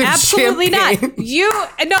guy's last name. Absolutely Champagne.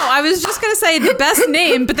 not. I was just gonna say the best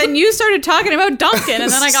name, but then you started talking about Duncan, and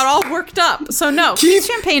then I got all worked up. So no, Keith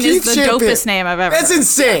Champagne is the dopest name I've ever. That's heard.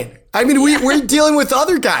 insane. I mean, we're dealing with the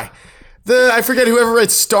other guy. I forget whoever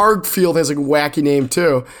writes Starfield has a wacky name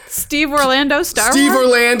too. Steve Orlando, Steve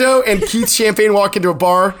Orlando and Keith Champagne walk into a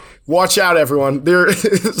bar. Watch out, everyone. They're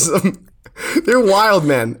wild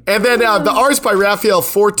men. And then the art's by Raphael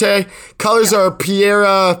Forte. Colors are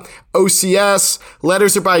Piera OCS.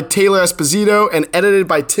 Letters are by Taylor Esposito and edited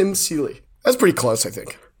by Tim Seeley. That's pretty close, I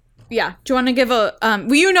think. Yeah. Do you want to give a...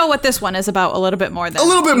 well, you know what this one is about a little bit more than... A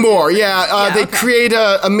little bit more, yeah. They create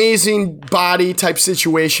a amazing body type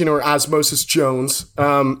situation, or Osmosis Jones,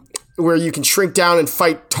 where you can shrink down and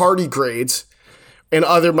fight tardigrades and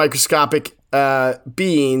other microscopic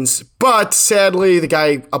beings. But sadly, the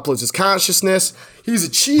guy uploads his consciousness. He's a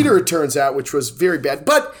cheater, it turns out, which was very bad.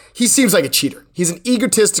 But he seems like a cheater. He's an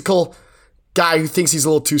egotistical guy who thinks he's a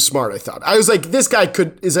little too smart, I thought. I was like, this guy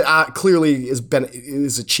clearly is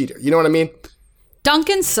a cheater. You know what I mean?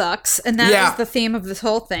 Duncan sucks, and that is the theme of this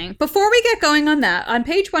whole thing. Before we get going on that, on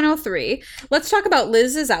page 103, let's talk about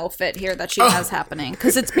Liz's outfit here that she has happening,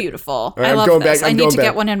 because it's beautiful. Right, I love this. I need to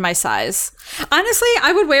get one in my size. Honestly,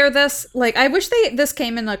 I would wear this, like, I wish this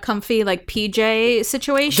came in a comfy, like, PJ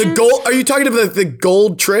situation. The gold, are you talking about the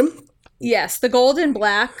gold trim? Yes, the gold and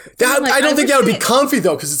black. I don't think that would be comfy,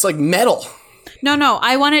 though, because it's like metal. No,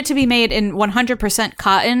 I want it to be made in 100%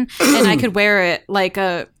 cotton, and I could wear it like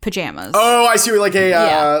pajamas. Oh, I see, like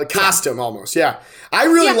a costume almost, yeah. I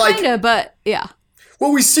really like... Yeah, kind of, but yeah.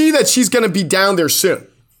 Well, we see that she's going to be down there soon.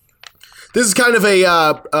 This is kind of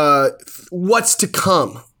a what's to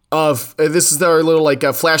come of... this is our little like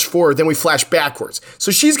flash forward, then we flash backwards.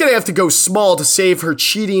 So she's going to have to go small to save her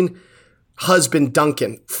cheating husband,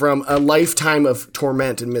 Duncan, from a lifetime of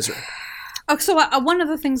torment and misery. Oh, so one of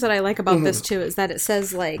the things that I like about this, too, is that it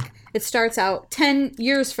says, like, it starts out 10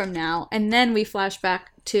 years from now, and then we flash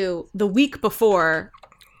back to the week before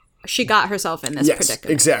she got herself in this predicament.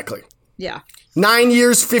 Yes, exactly. Yeah. 9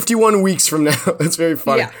 years, 51 weeks from now. That's very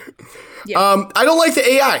funny. Yeah. I don't like the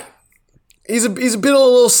AI. He's a bit of a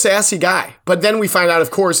little sassy guy. But then we find out,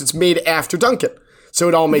 of course, it's made after Duncan. So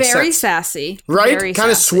it all makes sense. Very sassy. Right?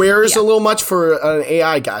 Kind of swears a little much for an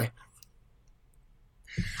AI guy.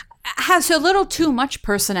 Has a little too much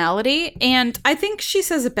personality, and I think she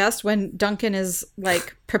says it best when Duncan is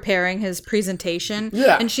like preparing his presentation.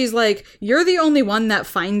 Yeah. And she's like, "You're the only one that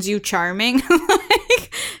finds you charming."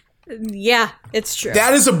 Like, yeah, it's true.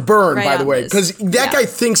 That is a burn, by the way, because that guy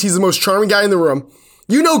thinks he's the most charming guy in the room.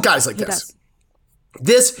 You know guys like this.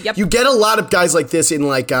 You get a lot of guys like this in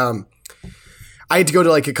like I had to go to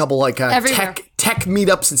like a couple like tech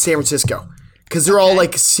meetups in San Francisco. Because they're all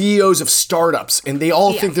like CEOs of startups, and they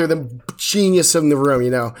all think they're the genius in the room, you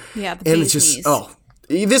know? Yeah, and it's just,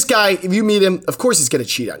 this guy, if you meet him, of course he's going to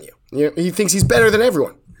cheat on you. He thinks he's better than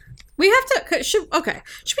everyone. We have to, should we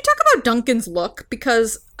talk about Duncan's look?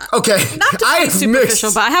 Because, not to be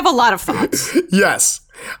superficial, but I have a lot of thoughts. Yes.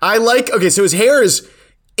 So his hair is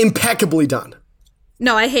impeccably done.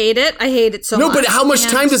 No, I hate it. I hate it so much. No, but how much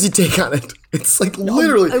time does he take on it? It's like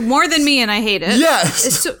literally. More than me, and I hate it.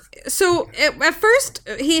 Yes. So at first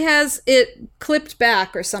he has it clipped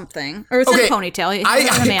back or something, or it's in a ponytail.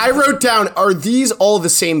 I wrote down: are these all the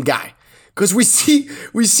same guy? Because we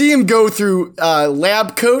see him go through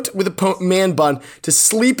lab coat with a man bun to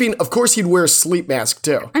sleeping. Of course, he'd wear a sleep mask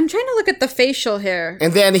too. I'm trying to look at the facial hair,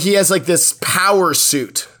 and then he has like this power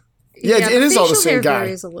suit. Yeah, it is all the same guy.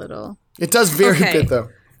 Varies a little. It does vary a bit though.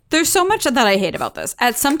 There's so much that I hate about this.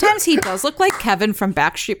 Sometimes he does look like Kevin from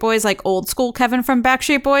Backstreet Boys, like old school Kevin from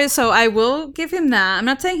Backstreet Boys. So I will give him that. I'm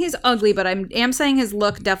not saying he's ugly, but I am saying his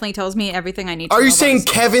look definitely tells me everything I need to know. Are you saying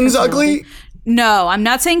Kevin's ugly? No, I'm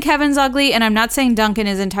not saying Kevin's ugly, and I'm not saying Duncan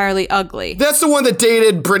is entirely ugly. That's the one that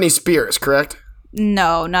dated Britney Spears, correct?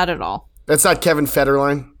 No, not at all. That's not Kevin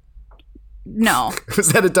Federline? No. Was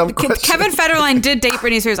that a dumb question? Kevin Federline did date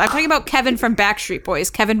Britney Spears. I'm talking about Kevin from Backstreet Boys,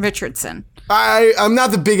 Kevin Richardson. I'm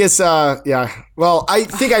not the biggest, Well, I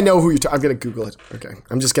think I know who you're talking. I'm going to Google it. Okay.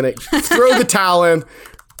 I'm just going to throw the towel in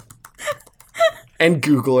and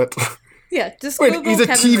Google it. Yeah, just Wait, Google he's a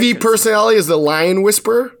Kevin TV Richardson. personality as the Lion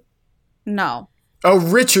Whisperer? No. Oh,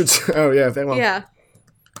 Richardson. Oh, yeah. Yeah.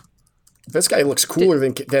 This guy looks cooler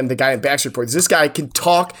than the guy in Backstreet Boys. This guy can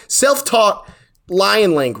talk, self-taught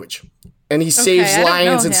lion language. And he saves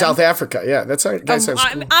lions in South Africa. Yeah, that guy sounds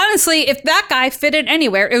cool. Honestly, if that guy fit in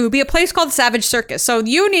anywhere, it would be a place called Savage Circus. So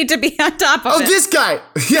you need to be on top of it. Oh, this guy.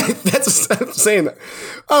 Yeah, I'm saying that.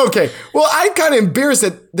 Okay. Well, I'm kind of embarrassed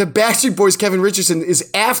that the Backstreet Boys' Kevin Richardson is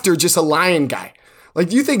after just a lion guy. Like,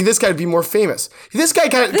 do you think this guy would be more famous?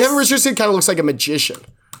 Kevin Richardson kind of looks like a magician.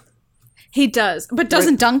 He does. But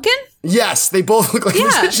doesn't Duncan? Yes, they both look like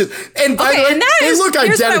magicians. And by the way, they look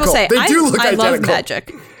identical. They do look identical. I love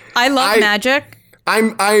magic. I love magic.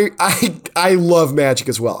 I love magic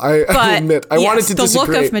as well. I admit I wanted to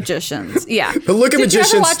disagree. The look of magicians. Yeah. The look of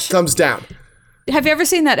magicians thumbs down. Have you ever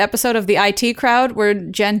seen that episode of the IT Crowd where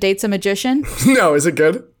Jen dates a magician? No, is it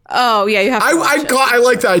good? Oh, yeah, you have to I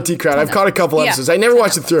like the IT Crowd. I've caught a couple episodes. I never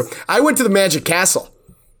watched it through. I went to the Magic Castle,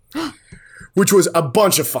 which was a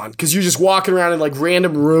bunch of fun because you're just walking around in like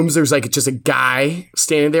random rooms. There's like just a guy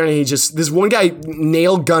standing there, and this one guy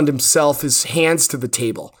nail gunned himself, his hands to the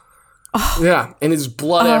table. Oh. Yeah, and his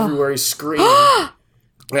blood everywhere. He's screaming.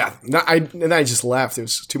 Yeah, I just laughed. It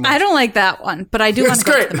was too much. I don't like that one, but I do want to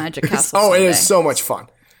go to the Magic Castle. It is so much fun.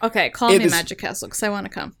 Okay, call me Magic Castle because I want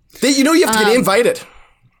to come. You have to get invited.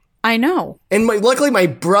 I know. And luckily my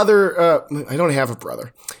brother, I don't have a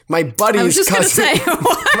brother. My buddy's I was just cousin. Gonna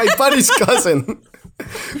say, my buddy's cousin.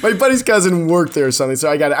 My buddy's cousin worked there or something, so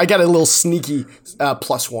I got a little sneaky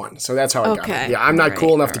 +1. So that's how I got it. Yeah, I'm not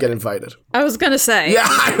cool enough to get invited. I was gonna say.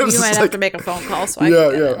 Yeah, you might have to make a phone call. So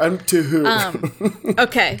I'm to who?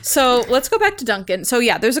 Okay, so let's go back to Duncan. So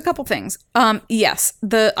yeah, there's a couple things. Yes,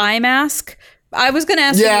 the eye mask. I was gonna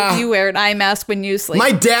ask you if you wear an eye mask when you sleep.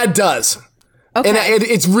 My dad does. Okay. And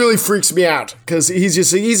it really freaks me out because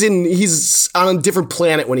he's on a different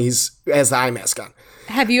planet when has the eye mask on.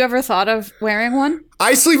 Have you ever thought of wearing one?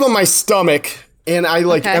 I sleep on my stomach, and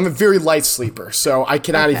I'm a very light sleeper, so I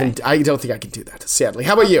cannot I don't think I can do that, sadly.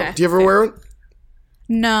 How about you? Do you ever wear one?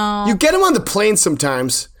 No. You get them on the plane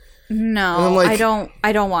sometimes. No, I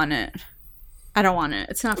don't want it. I don't want it.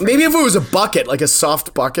 It's not for Maybe if it was a bucket, like a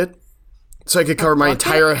soft bucket, so I could cover my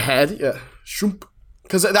entire head. Yeah. Shoop.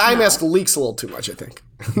 Because the eye mask leaks a little too much, I think.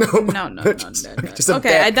 No.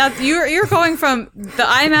 Okay, you're going from the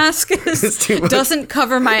eye mask doesn't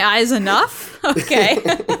cover my eyes enough. Okay.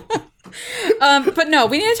 But no,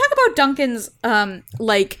 we need to talk about Duncan's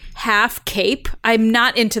half cape. I'm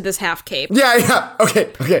not into this half cape. Yeah.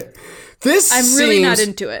 Okay. I'm really not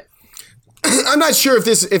into it. I'm not sure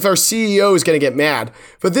if our CEO is going to get mad,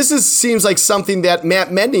 but seems like something that Matt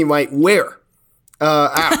Medney might wear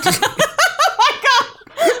out.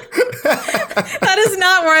 That is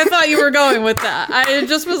not where I thought you were going with that. I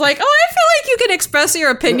just was like, I feel like you can express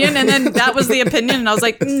your opinion, and then that was the opinion, and I was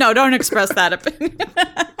like, no, don't express that opinion.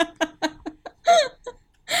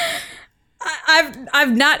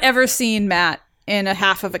 I've not ever seen Matt in a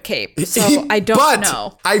half of a cape, so I don't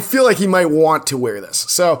know. I feel like he might want to wear this.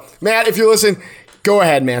 So, Matt, if you're listening, go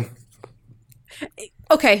ahead, man.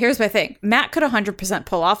 Okay, here's my thing. Matt could 100%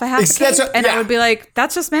 pull off a half a cape, and I would be like,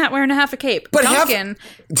 that's just Matt wearing a half a cape. But Duncan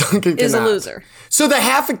is a loser. So the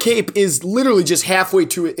half a cape is literally just halfway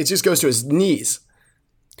to it. It just goes to his knees.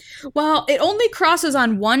 Well, it only crosses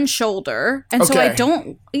on one shoulder, and so I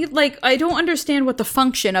don't understand what the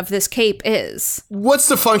function of this cape is. What's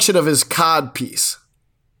the function of his cod piece?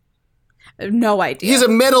 No idea. He has a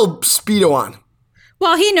metal Speedo on.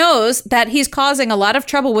 Well, he knows that he's causing a lot of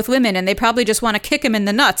trouble with women, and they probably just want to kick him in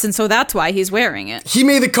the nuts, and so that's why he's wearing it. He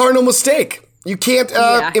made the cardinal mistake. You can't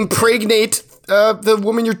impregnate the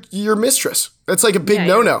woman, your mistress. That's like a big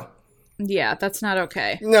no-no. Yeah, that's not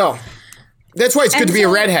okay. No. That's why it's good to be a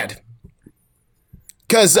redhead.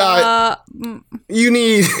 Because you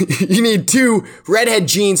need 2 redhead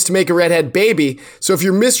genes to make a redhead baby. So if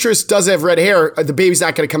your mistress does have red hair, the baby's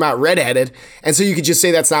not going to come out redheaded, and so you could just say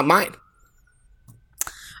that's not mine.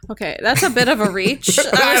 Okay, that's a bit of a reach,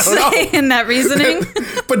 I would say, in that reasoning.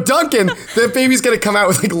 But Duncan, the baby's going to come out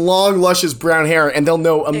with like long, luscious brown hair, and they'll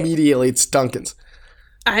know immediately it's Duncan's.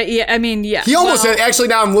 Yeah. He almost actually,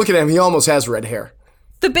 now I'm looking at him, he almost has red hair.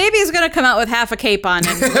 The baby's going to come out with half a cape on,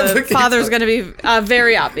 and the father's going to be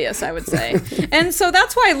very obvious, I would say. And so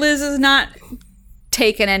that's why Liz is not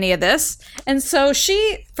taking any of this. And so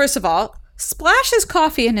she, first of all, splashes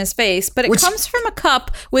coffee in his face, but it comes from a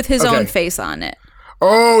cup with his own face on it.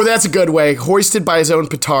 Oh, that's a good way. Hoisted by his own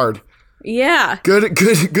petard. Yeah.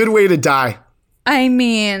 Good way to die. I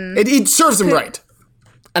mean... It serves him right.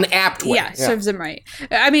 An apt way. Yeah, serves him right.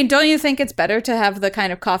 I mean, don't you think it's better to have the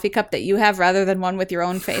kind of coffee cup that you have rather than one with your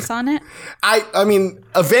own face on it? I mean,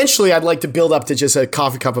 eventually I'd like to build up to just a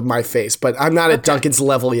coffee cup of my face, but I'm not at Duncan's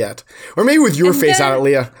level yet. Or maybe with your face on it,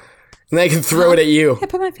 Leah. And I can throw it at you. Yeah,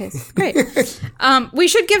 put my face. Great. We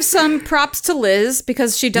should give some props to Liz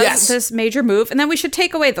because she does this major move. And then we should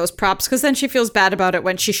take away those props because then she feels bad about it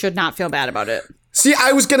when she should not feel bad about it. See,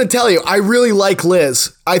 I was going to tell you, I really like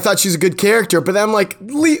Liz. I thought she's a good character. But then I'm like,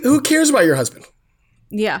 who cares about your husband?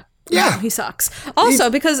 Yeah. Yeah. No, he sucks. Also,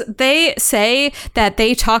 because they say that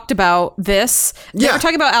they talked about this. They were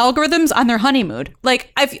talking about algorithms on their honeymoon.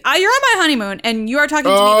 Like, if you're on my honeymoon and you are talking to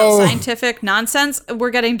me about scientific nonsense, we're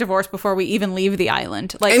getting divorced before we even leave the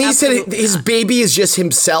island. Like, and he said his baby is just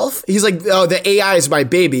himself. He's like, oh, the AI is my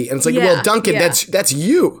baby. And it's like, well, Duncan, that's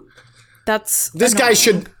you. That's this annoying. guy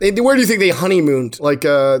should. Where do you think they honeymooned? Like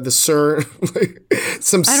the CERN,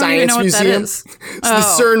 some science museum,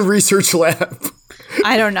 the CERN research lab.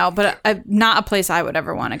 I don't know, but not a place I would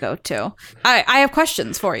ever want to go to. I have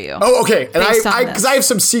questions for you. Oh, okay. And because I have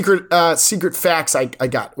some secret facts I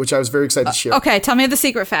got, which I was very excited to share. Okay, tell me the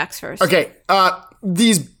secret facts first. Okay,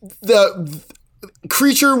 the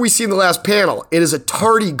creature we see in the last panel, it is a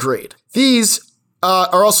tardigrade. These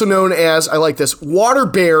are also known as, I like this, water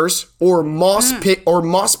bears or moss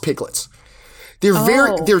piglets.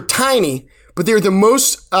 They're tiny, but they're the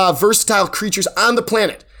most versatile creatures on the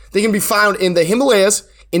planet. They can be found in the Himalayas,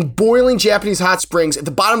 in boiling Japanese hot springs, at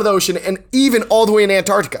the bottom of the ocean, and even all the way in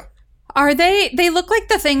Antarctica. Are they look like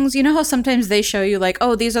the things, you know how sometimes they show you like,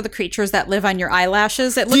 oh, these are the creatures that live on your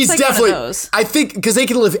eyelashes? It looks like definitely one of those. I think, because they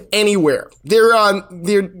can live anywhere. Their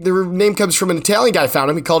name comes from an Italian guy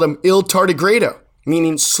found him. He called him Il Tardigrado,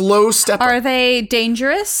 meaning slow stepper. Are they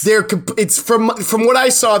dangerous? It's from what I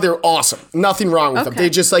saw, they're awesome. Nothing wrong with them. They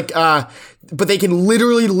just like, but they can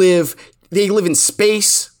literally live, they live in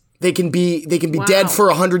space. They can be dead for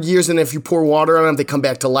 100 years, and if you pour water on them, they come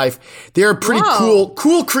back to life. They're pretty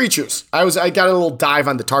cool creatures. I got a little dive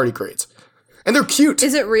on the tardigrades, and they're cute.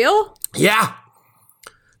 Is it real? Yeah,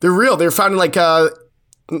 they're real. They were found in like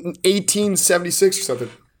 1876 or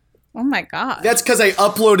something. Oh my god! That's because I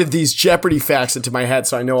uploaded these Jeopardy facts into my head,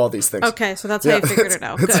 so I know all these things. Okay, so that's how you figured it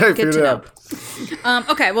out. Good to know.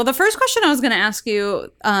 Okay, well, the first question I was going to ask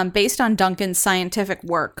you, based on Duncan's scientific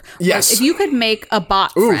work, was if you could make a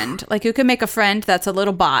bot friend, like you could make a friend that's a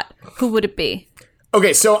little bot, who would it be?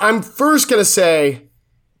 Okay, so I'm first going to say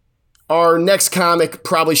our next comic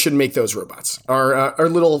probably shouldn't make those robots. Our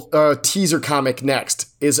little teaser comic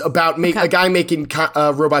next is about a guy making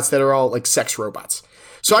robots that are all like sex robots.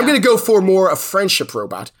 So I'm going to go for more a friendship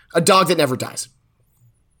robot, a dog that never dies.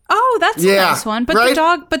 Oh, that's a nice one.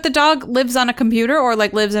 But the dog lives on a computer or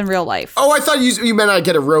like lives in real life. Oh, I thought you meant I'd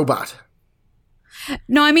get a robot.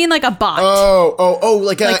 No, I mean like a bot. Oh,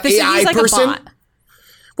 like an AI like person? A bot.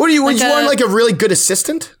 What do you want like a really good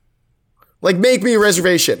assistant? Like make me a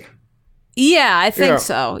reservation. Yeah, I think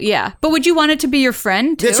so. Yeah. But would you want it to be your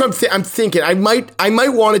friend too? That's what I'm thinking. I might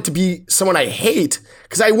want it to be someone I hate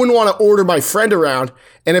because I wouldn't want to order my friend around.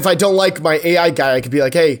 And if I don't like my AI guy, I could be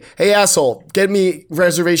like, hey asshole, get me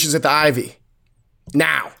reservations at the Ivy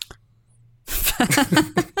now. Because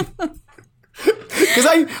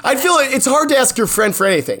I feel like it's hard to ask your friend for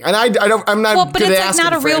anything, and I'm not good at asking. But it's like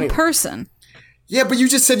not a real person. Yeah, but you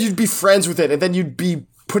just said you'd be friends with it, and then you'd be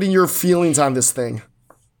putting your feelings on this thing.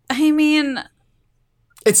 I mean,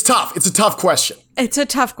 it's tough. It's a tough question. It's a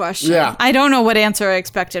tough question. Yeah. I don't know what answer I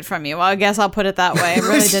expected from you. Well, I guess I'll put it that way. I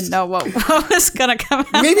really didn't know what was gonna come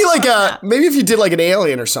out. Maybe maybe if you did like an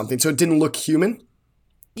alien or something, so it didn't look human.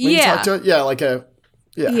 You talk to it? Yeah.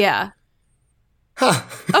 Yeah. Huh.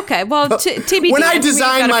 Okay. Well, TBD. When I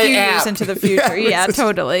design my app, years into the future. Yeah,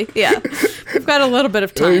 totally. Yeah. We've got a little bit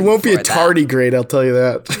of time. It won't be a tardigrade, I'll tell you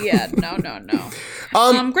that. Yeah. No.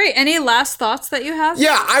 Great. Any last thoughts that you have?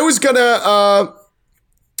 Yeah, I was gonna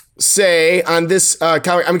say on this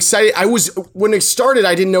comic, I'm excited. When it started,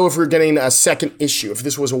 I didn't know if we were getting a second issue, if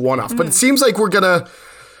this was a one-off, but it seems like we're gonna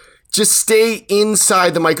just stay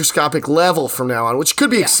inside the microscopic level from now on, which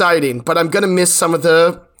could be exciting, but I'm gonna miss some of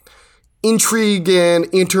the intrigue and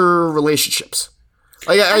interrelationships.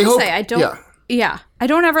 I hope. I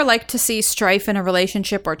don't ever like to see strife in a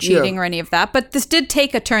relationship or cheating or any of that, but this did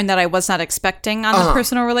take a turn that I was not expecting on the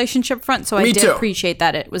personal relationship front, so I did appreciate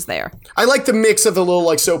that it was there. I like the mix of the little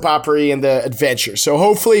like soap opera and the adventure, so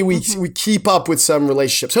hopefully we keep up with some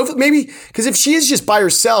relationships. Hopefully, maybe, because if she is just by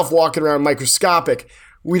herself walking around microscopic,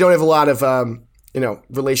 we don't have a lot of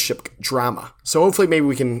relationship drama. So hopefully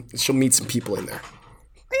maybe she'll meet some people in there.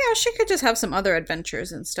 Yeah, she could just have some other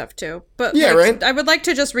adventures and stuff too. But right. I would like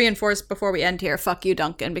to just reinforce before we end here, fuck you,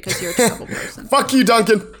 Duncan, because you're a terrible person. Fuck you,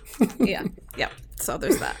 Duncan. Yeah. So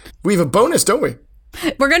there's that. We have a bonus, don't we?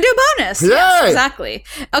 We're going to do a bonus. Yay! Yes, exactly.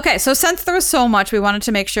 Okay, so since there was so much, we wanted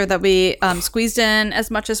to make sure that we squeezed in as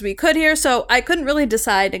much as we could here. So I couldn't really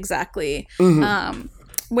decide exactly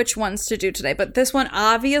which ones to do today. But this one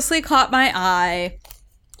obviously caught my eye.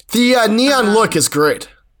 The neon look is great.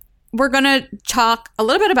 We're going to talk a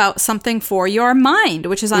little bit about Something for Your Mind,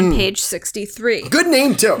 which is on page 63. Good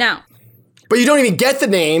name, too. Now. But you don't even get the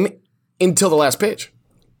name until the last page.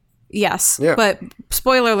 Yes. Yeah. But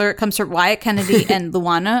spoiler alert, comes from Wyatt Kennedy and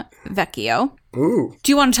Luana Vecchio. Ooh.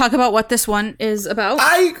 Do you want to talk about what this one is about?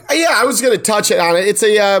 I was gonna touch on it. It's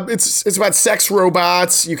it's about sex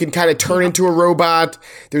robots. You can kind of turn into a robot.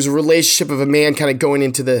 There's a relationship of a man kind of going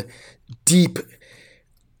into the deep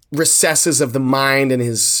recesses of the mind, and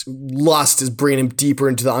his lust is bringing him deeper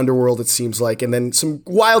into the underworld, it seems like. And then some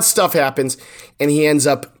wild stuff happens, and he ends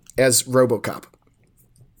up as RoboCop.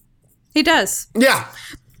 He does. Yeah.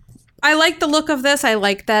 I like the look of this. I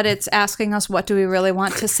like that it's asking us, what do we really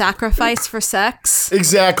want to sacrifice for sex?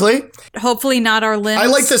 Exactly. Hopefully not our limbs. I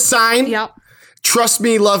like the sign. Yep. Trust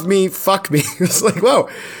me, love me, fuck me. It's like, whoa,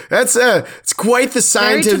 that's it's quite the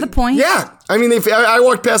sign. Very to the point. Yeah. I mean, if I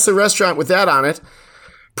walked past the restaurant with that on it,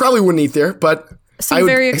 probably wouldn't eat there, but Some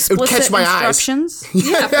very explicit it would catch my instructions.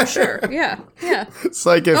 Yeah, for sure. Yeah. It's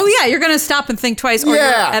like if, Oh yeah, you're gonna stop and think twice, or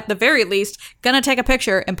Yeah. you're at the very least gonna take a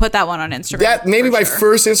picture and put that one on Instagram. that maybe for my sure.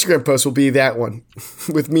 first Instagram post will be that one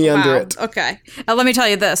with me under it. Okay. Let me tell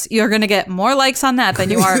you this: you're gonna get more likes on that than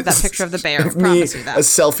you are of that picture of the bear. I Me, promise you a that.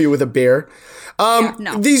 selfie with a bear.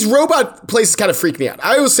 No. These robot places kind of freak me out.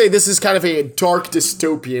 I always say this is kind of a dark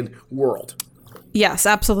dystopian world. Yes,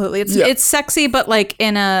 absolutely. It's Yeah. it's sexy, but like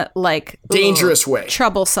in a Dangerous way.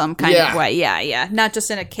 troublesome kind Yeah. of way. Yeah. Not just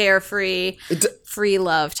in a carefree, free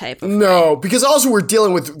love type of No, because also we're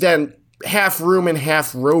dealing with then half room and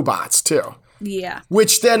half robots too. Yeah.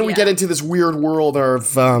 Which then we Yeah. get into this weird world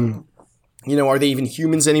of, are they even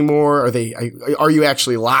humans anymore? Are you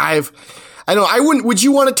actually alive? I know. I wouldn't. Would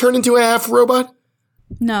you want to turn into a half robot?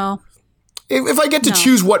 No. If I get to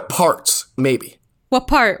choose what parts, maybe. What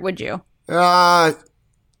part would you? Well,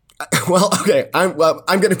 okay. I'm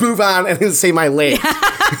going to move on and say my leg.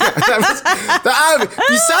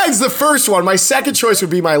 Besides the first one, my second choice would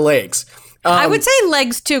be my legs. I would say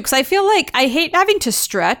legs too, because I feel like I hate having to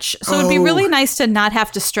stretch. So it'd be really nice to not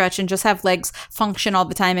have to stretch and just have legs function all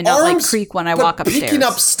the time and not like Arms, creak when I but walk upstairs. Picking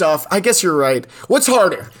up stuff. I guess you're right. What's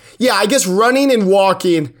harder? Yeah, I guess running and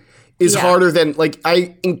walking is Yeah. harder than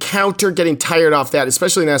I encounter getting tired off that,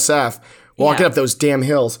 especially in SF, walking Yeah. up those damn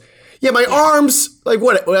hills. Yeah, my arms,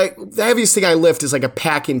 the heaviest thing I lift is like a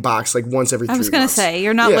packing box, like once every 3 I months. was gonna say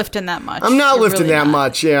you're not Yeah. lifting that much. I'm not You're lifting really that not.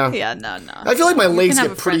 much. Yeah. Yeah, no. I feel like my legs have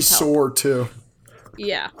get a pretty friend's help. sore too.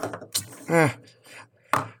 Yeah.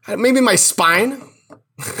 Maybe my spine.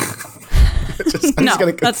 No,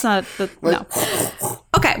 that's not. No.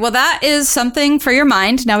 Okay, well, that is something for your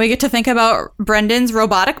mind. Now we get to think about Brendan's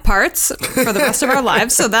robotic parts for the rest of our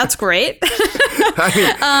lives, so that's great.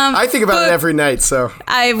 I think about it every night. So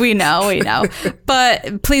We know.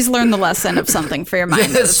 But please learn the lesson of something for your mind that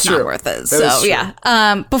That's it's true. not worth it. That So, is true.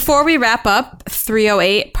 yeah. Before we wrap up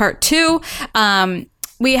 308 part 2,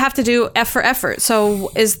 we have to do F for effort.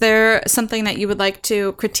 So is there something that you would like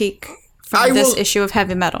to critique from this issue of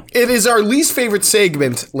Heavy Metal? It is our least favorite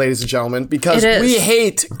segment, ladies and gentlemen, because It is. we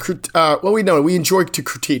hate, we enjoy to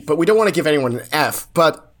critique, but we don't want to give anyone an F.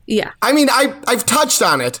 But, Yeah. I mean, I've touched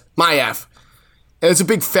on it, my F, and it's a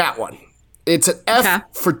big fat one. It's an F Okay.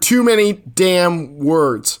 for too many damn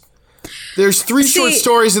words. There's 3 short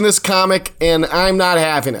stories in this comic, and I'm not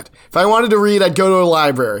having it. If I wanted to read, I'd go to a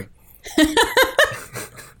library.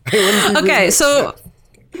 Okay, so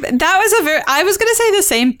that was I was going to say the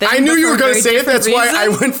same thing. I knew you were going to to say it. That's why I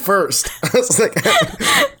went first. I was like,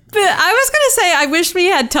 But I was going to say, I wish we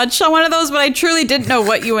had touched on one of those, but I truly didn't know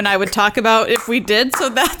what you and I would talk about if we did. So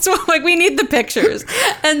that's what, we need the pictures.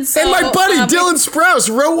 And so, and my buddy Dylan Sprouse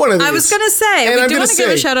wrote one of these. I was going to say, And we I'm do gonna want to give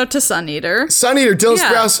say- a shout out to Sun Eater. Sun Eater, Dylan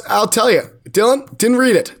Yeah. Sprouse, I'll tell you. Dylan, didn't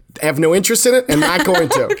read it. I have no interest in it and not going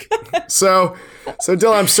to. So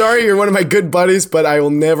Dylan, I'm sorry you're one of my good buddies, but I will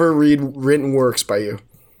never read written works by you.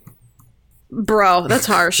 Bro, that's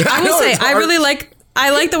harsh. I I will know say, it's I harsh. really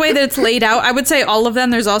like the way that it's laid out. I would say all of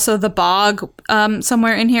them. There's also the bog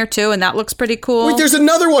somewhere in here too, and that looks pretty cool. Wait, there's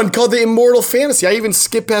another one called The Immortal Fantasy. I even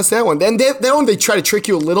skipped past that one. Then that one, they try to trick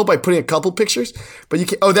you a little by putting a couple pictures, but you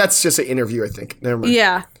can't. Oh, that's just an interview, I think. Never mind.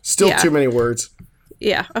 Yeah. Still yeah. too many words.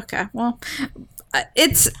 Yeah. Okay. Well,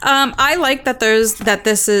 it's I like that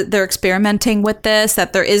they're experimenting with this,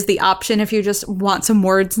 that there is the option if you just want some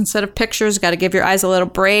words instead of pictures. Got to give your eyes a little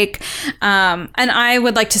break. And I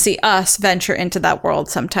would like to see us venture into that world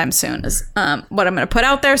sometime soon is what I'm going to put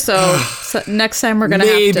out there. So next time we're going to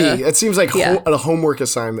have to. Maybe. It seems like Yeah. a homework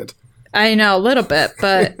assignment. I know, a little bit,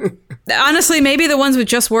 but honestly, maybe the ones with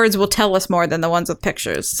just words will tell us more than the ones with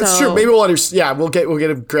pictures. So. It's true. Maybe we'll understand. Yeah, we'll get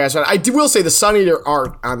a grasp on it. Will say the Sun Eater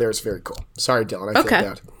art on there is very cool. Sorry, Dylan. I feel Okay.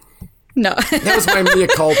 bad. No. That was my mea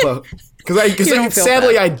culpa. Because don't feel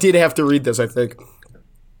sadly, bad. I did have to read this, I think.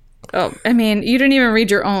 Oh, I mean, you didn't even read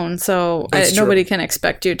your own, so That's true. nobody can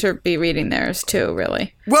expect you to be reading theirs too,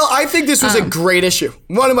 really. Well, I think this was a great issue.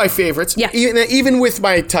 One of my favorites. Yeah. Even with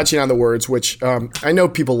my touching on the words, which I know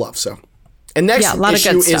people love. So, and next Yeah, a lot of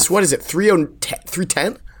issue good is, stuff. what is it,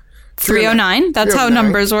 310? 309. That's how 309.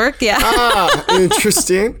 numbers work. Yeah.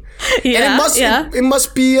 Interesting. Yeah. And it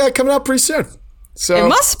must be coming out pretty soon. So It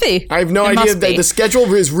must be. I have no It idea. must be. The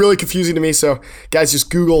schedule is really confusing to me. So, guys, just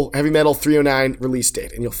Google Heavy Metal 309 release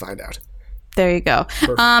date, and you'll find out. There you go.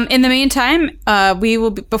 In the meantime, we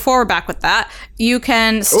will be, before we're back with that, you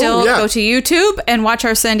can still go to YouTube and watch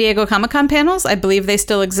our San Diego Comic-Con panels. I believe they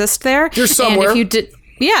still exist there. They're somewhere. And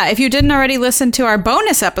if you didn't already listen to our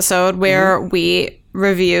bonus episode where we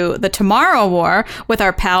review the Tomorrow War with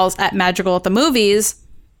our pals at Magical at the Movies,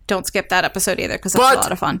 don't skip that episode either because that's a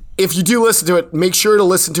lot of fun. If you do listen to it, make sure to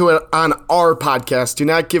listen to it on our podcast. Do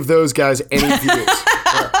not give those guys any views.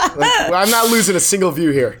 I'm not losing a single view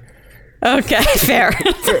here. Okay, fair.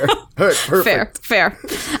 Fair. Perfect. Fair.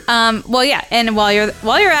 Well, yeah, and while you're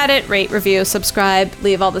at it, rate, review, subscribe,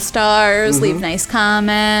 leave all the stars, leave nice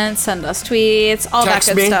comments, send us tweets, all Text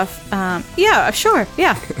that good me. stuff. Yeah, sure.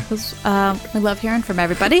 Yeah, 'cause, we love hearing from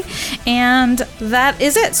everybody, and that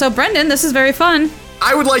is it. So, Brendan, this is very fun.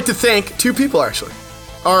 I would like to thank two people, actually.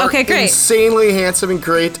 Our Okay, great. insanely handsome and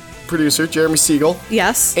great producer, Jeremy Siegel,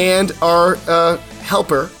 Yes, and our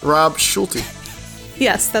helper, Rob Schulte.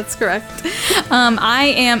 yes, that's correct.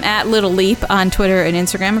 I am at Little Leap on Twitter and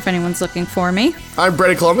Instagram if anyone's looking for me. I'm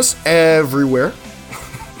Brendan Columbus, everywhere.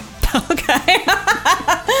 Okay.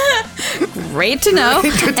 Great to know.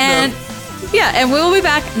 Good to and yeah, and we will be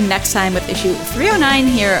back next time with issue 309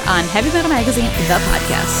 here on Heavy Metal Magazine, the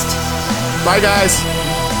podcast. Bye, guys.